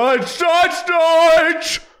lieber, Deutsch, Deutsch,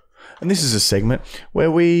 Deutsch. And this is a segment where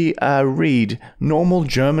we read normal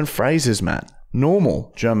German phrases, Matt.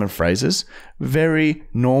 Normal German phrases. Very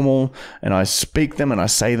normal. And I speak them and I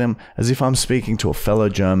say them as if I'm speaking to a fellow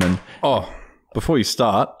German. Oh, before you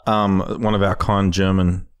start, one of our kind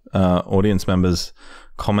German audience members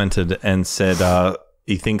commented and said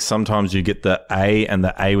he thinks sometimes you get the A and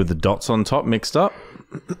the A with the dots on top mixed up.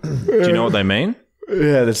 Do you know what they mean?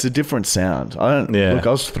 Yeah, that's a different sound. Look,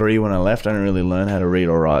 I was 3 when I left. I didn't really learn how to read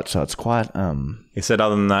or write, so it's quite He said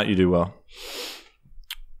other than that you do well.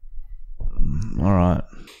 All right.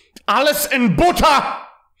 Alles in Butter!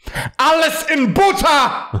 Alles in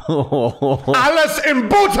Butter! Alles in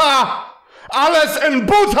Butter! Alles in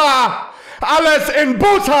Butter! Alles in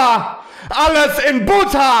Butter! Alles in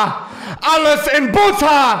Butter! Alles in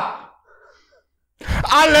Butter!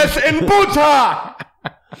 Alles in Butter!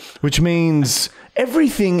 Which means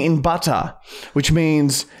everything in butter. Which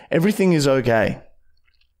means everything is okay.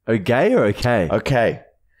 Okay or okay? Okay.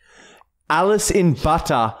 Alice in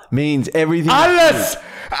butter means everything. Alles!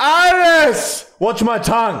 Alles! Watch my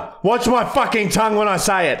tongue. Watch my fucking tongue when I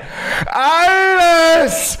say it.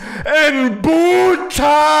 Alles in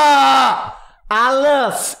Butter!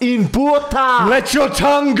 Alice in butter. Let your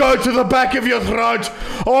tongue go to the back of your throat,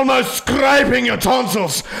 almost scraping your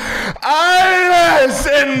tonsils. Alles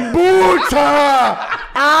in Butter!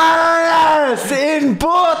 Alice in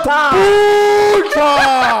butter.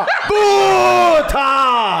 Butter! Butter.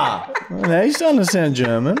 Now you're starting to sound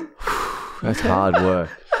German. That's hard work.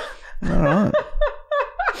 All right.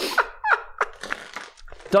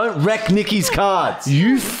 Don't wreck Nikki's cards.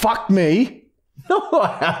 You fucked me. No,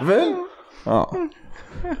 I haven't. Oh.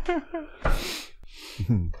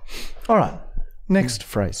 All right. Next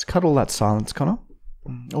phrase. Cut all that silence, Connor.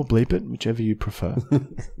 Or bleep it, whichever you prefer.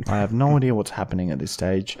 I have no idea what's happening at this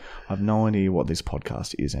stage. I have no idea what this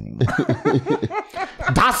podcast is anymore.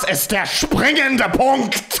 Das ist der springende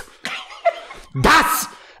Punkt. Das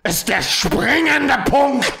ist der springende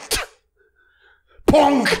Punkt.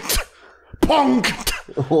 Punkt. Punkt.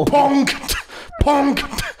 Punkt.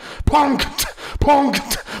 Punkt. Punkt. Punkt. Punkt.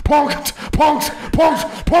 Punkt. Punkt.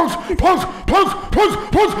 Punkt. Punkt. Punkt. Punkt.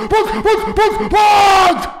 Punkt. Punkt.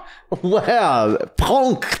 Punkt. Wow.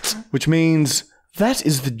 Punkt. Which means that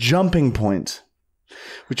is the jumping point.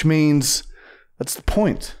 Which means that's the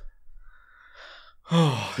point.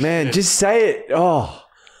 Oh, man, just say it. Oh.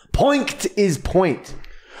 Point is point.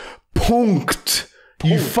 Punkt.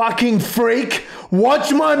 You fucking freak.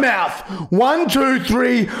 Watch my mouth. 1, 2,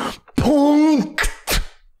 3. Punkt.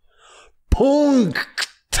 Punkt.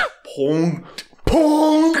 Punkt.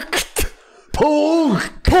 Punkt.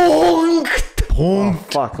 Punkt. Punkt. Oh,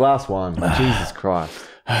 fuck, last one. Jesus Christ.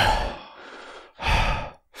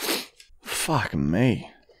 Fuck me.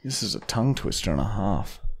 This is a tongue twister and a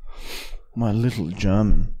half. My little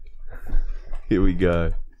German. Here we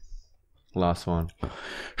go. Last one.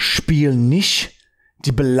 Spiel nicht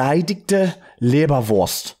die beleidigte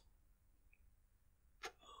Leberwurst.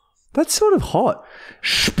 That's sort of hot.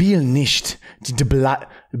 Spiel nicht die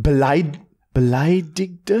beleidigte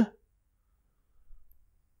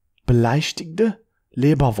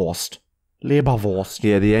Leberwurst. Leberwurst.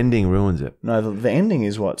 Yeah, the ending ruins it. No, the ending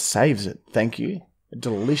is what saves it. Thank you. A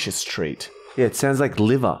delicious treat. Yeah, it sounds like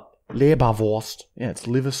liver. Leberwurst. Yeah, it's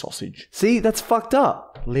liver sausage. See, that's fucked up.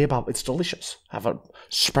 Leber, it's delicious. Have it,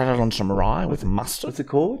 spread it on some rye with mustard. What's it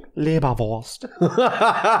called? Leberwurst.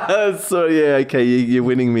 So, yeah, okay, you're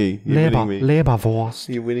winning me. Leberwurst.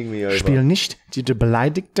 You're winning me over. Spiel nicht die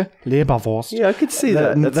beleidigte Leberwurst. Yeah, I could see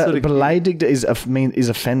that. That's That sort of beleidigte is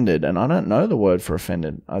offended, and I don't know the word for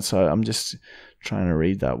offended. So I'm just trying to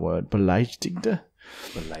read that word. Beleidigte.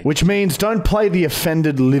 Which means don't play the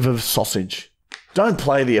offended liver sausage. Don't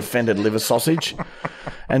play the offended liver sausage.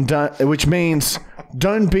 And which means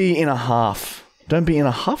don't be in a half. Don't be in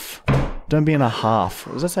a huff. Don't be in a half.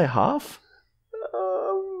 Does that say half?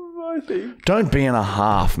 I think. Don't be in a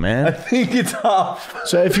half, man. I think it's half.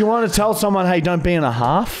 So if you want to tell someone, hey, don't be in a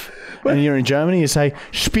half, and you're in Germany, you say,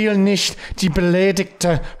 Spiel nicht die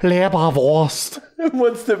beleidigte Leberwurst.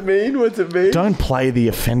 What's it mean? What's it mean? Don't play the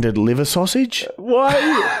offended liver sausage.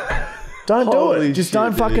 Why? Don't do Holy it. Just shit,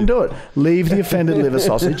 don't fucking do it. Leave the offended liver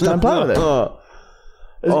sausage. Don't play with it.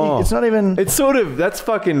 It's not even... It's sort of, that's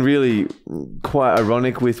fucking really quite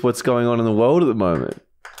ironic with what's going on in the world at the moment.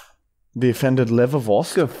 The offended Leberwurst.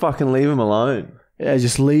 Just gotta fucking leave him alone. Yeah,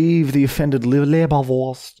 just leave the offended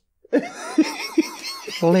Leberwurst.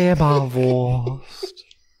 Leberwurst.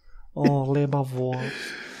 Oh, Leberwurst.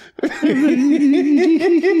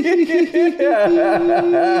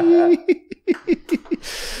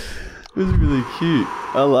 It was really cute.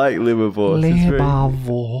 I like liverwurst.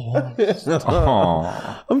 Leberwurst.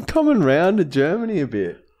 Oh. I'm coming round to Germany a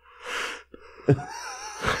bit.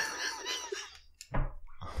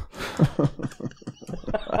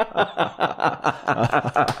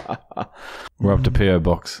 We're up to P.O.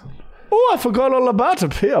 Box. Oh, I forgot all about a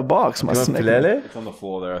P.O. Box. It's on the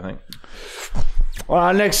floor there, I think. All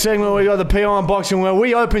right, next segment, we got the P.O. unboxing where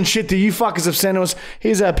we open shit that you fuckers have sent to us.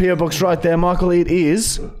 Here's our P.O. Box right there, Michael. It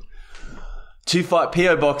is...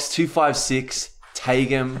 P.O. Box 256,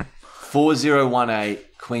 Tagum, 4018,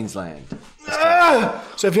 Queensland.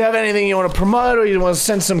 So if you have anything you want to promote or you want to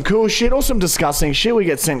send some cool shit or some disgusting shit, we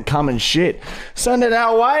get sent cum and shit. Send it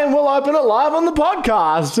our way and we'll open it live on the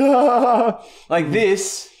podcast. Like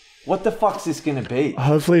this, what the fuck's this going to be?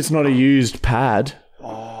 Hopefully it's not a used pad.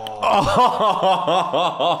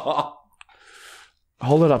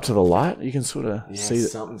 Hold it up to the light. You can sort of see that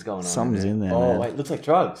something's going on. something's in there. Oh, man. wait, looks like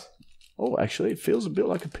drugs. Oh, actually, it feels a bit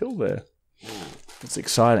like a pill there. It's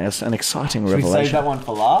exciting. It's an exciting Should we revelation. save that one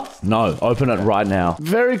for last? No, open it right now.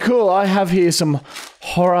 Very cool. I have here some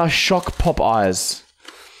horror shock pop eyes.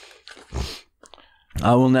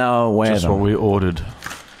 I will now wear That's them. what we ordered.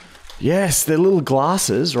 Yes, they're little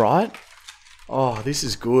glasses, right? Oh, this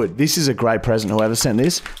is good. This is a great present. Whoever sent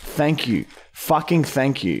this, thank you. Fucking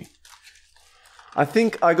thank you. I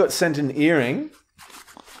think I got sent an earring.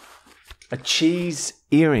 A cheese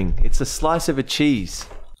earring. It's a slice of a cheese.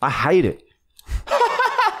 I hate it.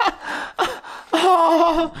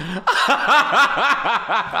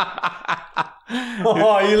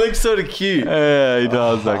 Oh, you look sort of cute. Yeah, he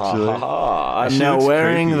does, actually. I'm She now looks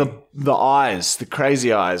wearing creepy. the eyes, the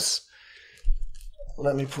crazy eyes.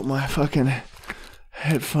 Let me put my fucking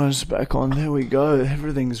headphones back on. There we go.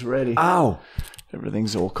 Everything's ready. Ow.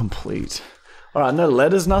 Everything's all complete. All right, no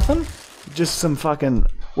letters, nothing. Just some fucking.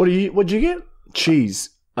 What'd you get?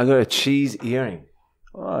 Cheese. I got a cheese earring.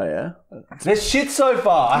 Oh yeah. There's shit so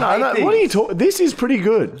far. I hate these. What are you talking? This is pretty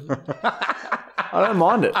good. I don't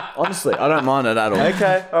mind it. Honestly, I don't mind it at all.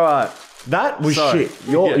 Okay, all right. That was Sorry. shit.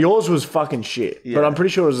 Yours was fucking shit. Yeah. But I'm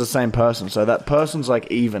pretty sure it was the same person. So that person's like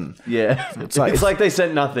even. Yeah. It's like they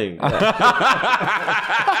sent nothing.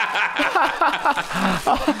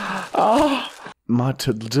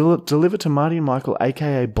 Deliver to Marty and Michael,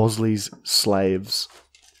 aka Bosley's slaves.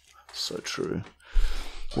 So true.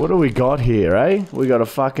 What do we got here, eh? We got a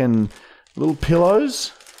fucking little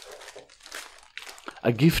pillows.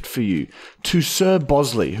 A gift for you. To Sir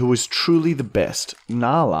Bosley, who is truly the best.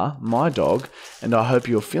 Nala, my dog, and I hope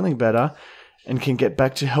you're feeling better and can get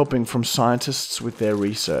back to helping from scientists with their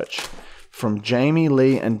research. From Jamie,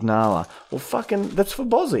 Lee, and Nala. Well, fucking, that's for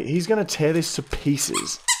Bosley. He's going to tear this to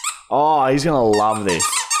pieces. Oh, he's going to love this.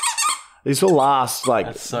 This will last, like...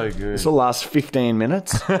 That's so good. This will last 15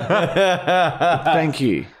 minutes. Thank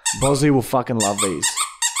you. Bosley will fucking love these.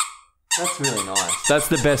 That's really nice. That's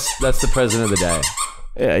the best. That's the present of the day.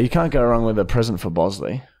 Yeah, you can't go wrong with a present for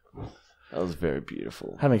Bosley. That was very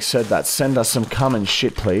beautiful. Having said that, send us some cum and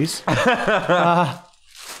shit, please. I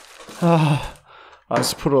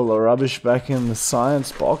just put all the rubbish back in the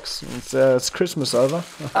science box. It's Christmas over.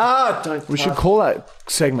 Don't. We should call that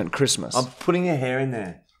segment Christmas. I'm putting your hair in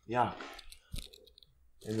there. Yeah.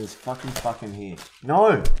 And there's fucking here.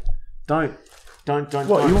 No. Don't.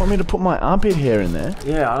 What, you want me to put my armpit hair in there?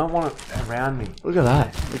 Yeah, I don't want it around me. Look at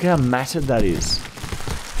that. Look how matted that is.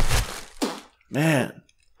 Man.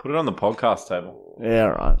 Put it on the podcast table. Yeah,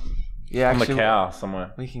 right. Yeah, On the actually, cow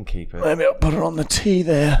somewhere. we can keep it. Let me put it on the tea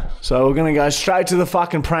there. So we're going to go straight to the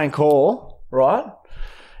fucking prank call, right?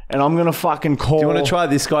 And I'm going to fucking call... Do you want to try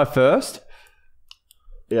this guy first?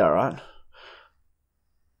 Yeah, right.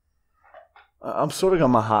 I'm sort of got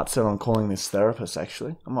my heart set on calling this therapist,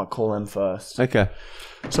 actually. I might call in first. Okay.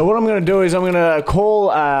 So what I'm going to do is I'm going to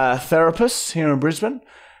call a therapist here in Brisbane,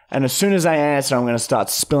 and as soon as they answer, I'm going to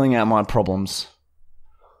start spilling out my problems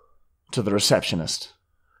to the receptionist.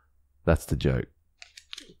 That's the joke.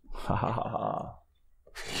 Ha ha ha ha.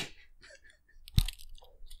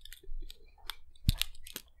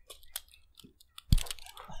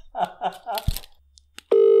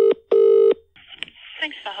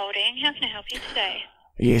 Thanks for holding. How can I help you today?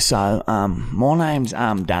 Yes, so my name's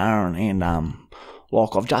Darren, and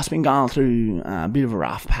like I've just been going through a bit of a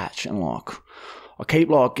rough patch, and like I keep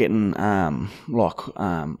like getting anxiety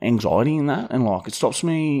and that, and like it stops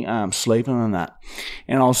me sleeping and that.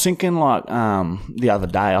 And I was thinking like the other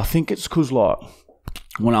day, I think it's because like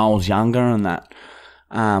when I was younger and that,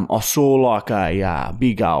 I saw like a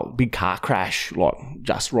big car crash like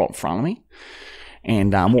just right in front of me.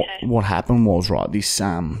 And what happened was, right, this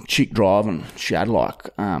chick driving, she had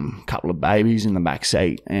like a couple of babies in the back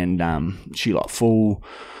seat, and she like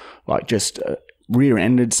just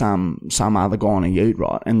rear-ended some other guy on a ute,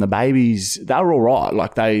 right? And the babies, they were all right,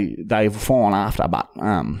 like they've fallen after, but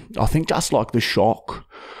I think just like the shock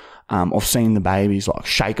of seeing the babies like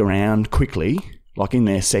shake around quickly, like in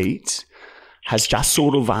their seats, has just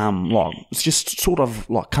sort of it's just sort of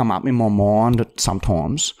like come up in my mind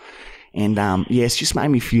sometimes. And it's just made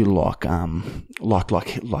me feel like I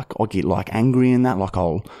get like angry and that, like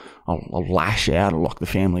I'll lash out at like the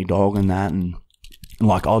family dog and that, and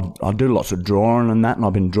like I'll do lots of drawing and that, and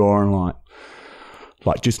I've been drawing like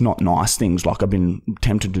just not nice things. Like I've been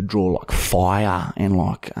tempted to draw like fire, and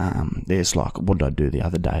like there's like, what did I do the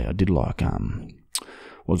other day? I did like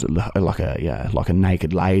was it like a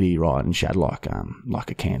naked lady, right? And she had like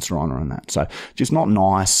a cancer on her and that. So just not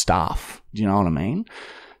nice stuff. Do you know what I mean?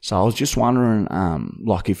 So I was just wondering,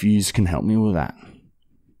 like, if you can help me with that.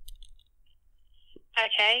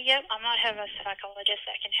 Okay, yep, I might have a psychologist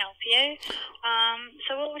that can help you.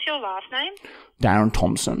 So what was your last name? Darren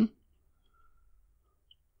Thompson.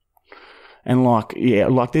 And, like, yeah,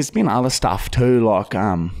 like, there's been other stuff too, like,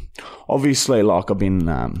 obviously, like, I've been,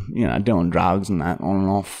 doing drugs and that on and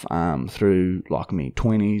off through, like, my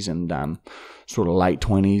 20s and sort of late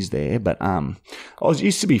 20s there, but I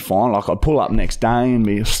used to be fine. Like, I'd pull up next day and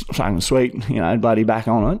be fucking sweet, bloody back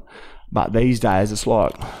on it. But these days, it's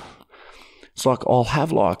like I'll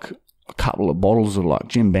have, like, a couple of bottles of, like,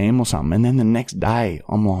 Jim Beam or something, and then the next day,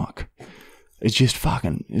 I'm like,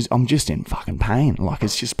 I'm just in fucking pain. Like,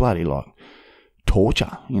 it's just bloody, like,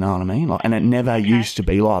 torture, you know what I mean? Like, and it never used to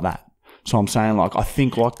be like that. So I'm saying, like, I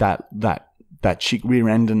think like that chick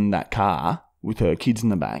rear-ending that car with her kids in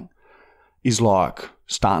the back is like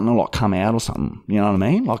starting to like come out or something, you know what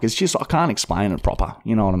I mean? Like, it's just, I can't explain it proper,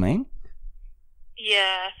 you know what I mean?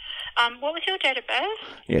 Yeah. What was your date of birth?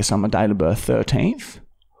 Yes, I'm a date of birth 13th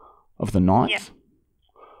of the 9th,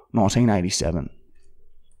 1987. Okay.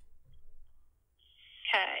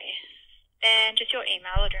 And just your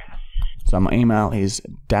email address. So my email is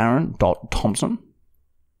darren.thompson. Is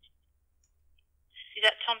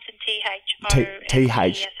that Thompson,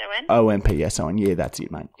 Thompson? Ompson. Yeah, that's it,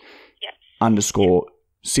 mate. Yep.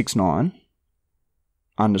 _69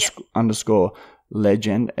 underscore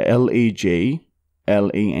legend, LEGLEND.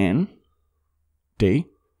 Yep.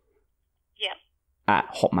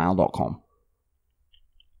 At hotmail.com.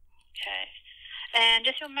 Okay. And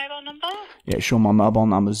just your mobile number? Yeah, sure. My mobile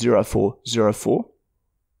number is 0404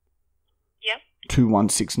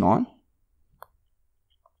 2169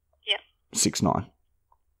 69. Okay.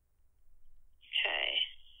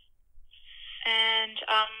 And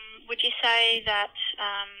would you say that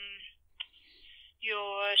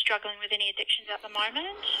you're struggling with any addictions at the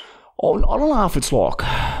moment? Oh, I don't know if it's like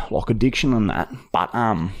addiction and that, but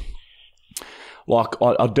like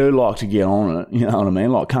I do like to get on it, you know what I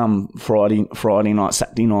mean? Like come Friday night,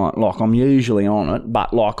 Saturday night, like I'm usually on it,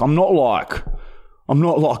 but like I'm not like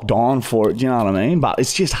dying for it, do you know what I mean? But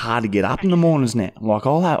it's just hard to get up in the mornings now. Like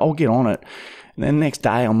I'll get on it, and then the next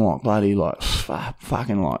day I'm like bloody like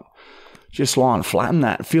fucking like just lying flat in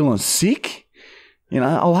that, feeling sick. You know,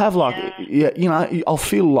 I'll have like I'll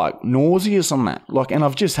feel like nauseous on that. Like, and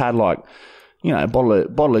I've just had like, a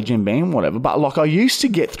bottle of Jim Beam, whatever. But like I used to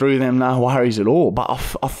get through them, no worries at all. But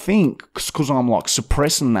I think because I'm like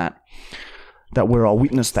suppressing that where I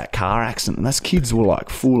witnessed that car accident, and those kids were like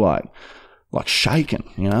full like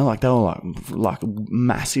shaking, like they were like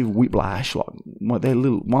massive whiplash, like their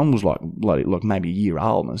little one was like bloody like maybe a year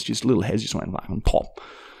old, and it's just little heads just went fucking pop.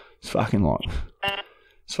 It's fucking like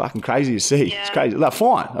it's fucking crazy to see. Yeah. It's crazy. They're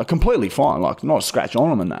fine, they're completely fine. Like not a scratch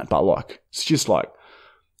on them and that, but like it's just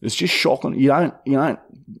shocking. You don't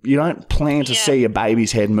plan to see a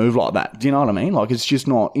baby's head move like that. Do you know what I mean? Like it's just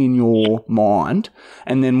not in your mind.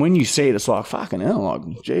 And then when you see it, it's like fucking hell. Like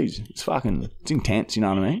geez, it's intense. You know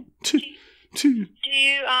what I mean? Do you,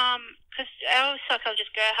 because our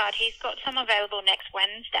psychologist Gerhard, he's got some available next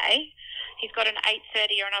Wednesday. He's got an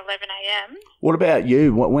 8:30 or an 11 a.m. What about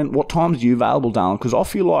you? What times are you available, darling? Because I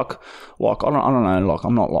feel like I don't know, like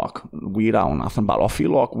I'm not like weirdo or nothing, but I feel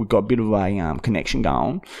like we've got a bit of a connection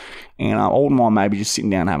going, and I wouldn't mind maybe just sitting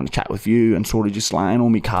down and having a chat with you and sort of just laying all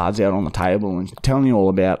my cards out on the table and telling you all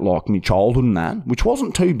about like my childhood and that, which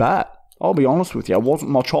wasn't too bad. I'll be honest with you,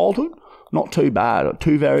 my childhood not too bad.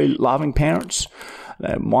 Two very loving parents.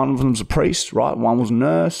 One of them's a priest, right? One was a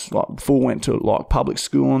nurse. Like before, went to like public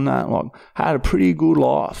school and that. Like had a pretty good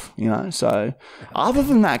life, you know. So other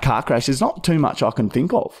than that car crash, there's not too much I can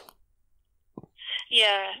think of.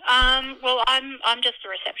 Yeah. Well, I'm just a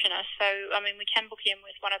receptionist, so I mean, we can book you in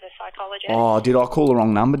with one of the psychologists. Oh, did I call the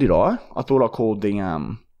wrong number? Did I? I thought I called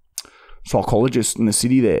the psychologist in the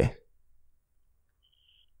city there.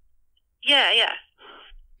 Yeah.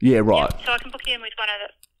 Yeah, right. Yep. So I can book you in with one of the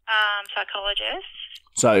psychologists.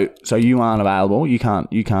 So you aren't available. You can't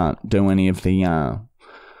do any of the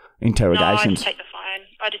interrogations. No,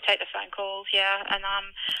 I just take the phone calls. Yeah, and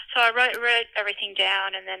so I wrote everything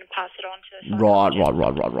down and then passed it on to the psychologist.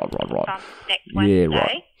 Right. Next Wednesday. Yeah,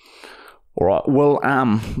 right. All right. Well,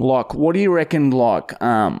 like, what do you reckon? Like,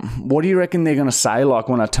 what do you reckon they're gonna say? Like,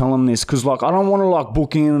 when I tell them this, because like, I don't want to like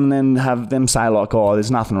book in and then have them say like, "Oh,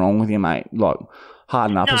 there's nothing wrong with you, mate." Like,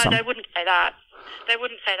 harden up or something. No, they wouldn't say that.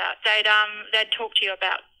 They'd talk to you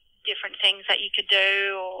about different things that you could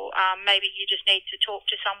do, or maybe you just need to talk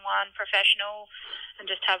to someone professional and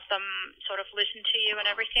just have them sort of listen to you and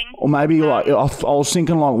everything. Or maybe like, I was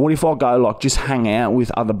thinking like, what if I go like just hang out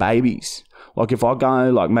with other babies? Like if I go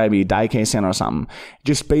like maybe a daycare centre or something,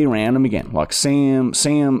 just be around them again. Like see them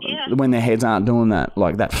when their heads aren't doing that,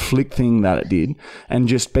 like that flick thing that it did, and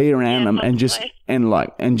just be around them and just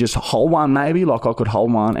hold one maybe. Like I could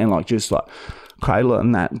hold one and like just like cradle it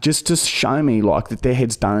and that, just to show me like that their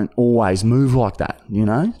heads don't always move like that, you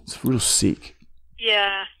know? It's real sick.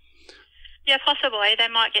 Yeah, possibly. They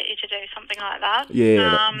might get you to do something like that.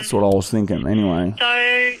 Yeah, that's what I was thinking anyway.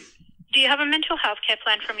 So, do you have a mental health care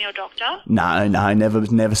plan from your doctor? No,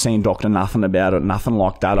 never seen doctor, nothing about it, nothing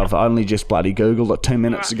like that. I've only just bloody Googled it 2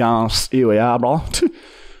 minutes ago. Here we are, bro.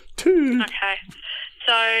 Two. Okay.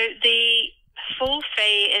 So, the full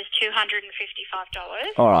fee is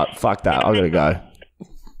 $255. All right, fuck that. I gotta go.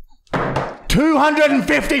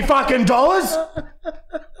 $250 fucking dollars?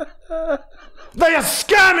 They are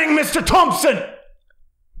scamming, Mr. Thompson.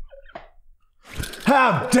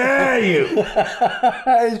 How dare you?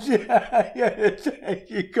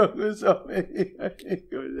 You got this on me.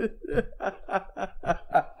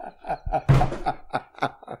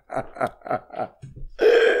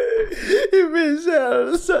 You missed out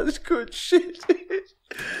on such good shit.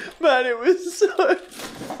 Man, it was so...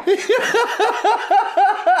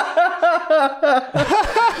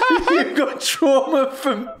 You got trauma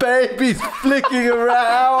from babies flicking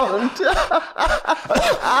around.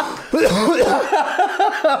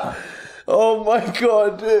 Oh my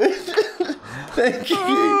God, dude. Thank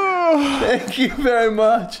you very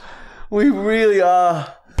much. We really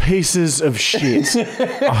are pieces of shit.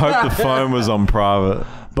 I hope the phone was on private.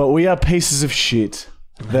 But we are pieces of shit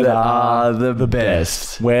that are the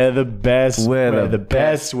best. We're the best. We're the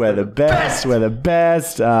best. We're the best. We're the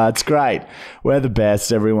best. It's great. We're the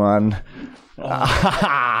best, everyone.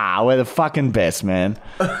 We're the fucking best, man.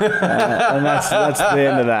 And that's the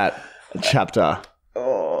end of that chapter.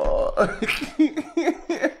 Oh,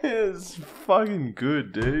 it's fucking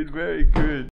good, dude. Very good.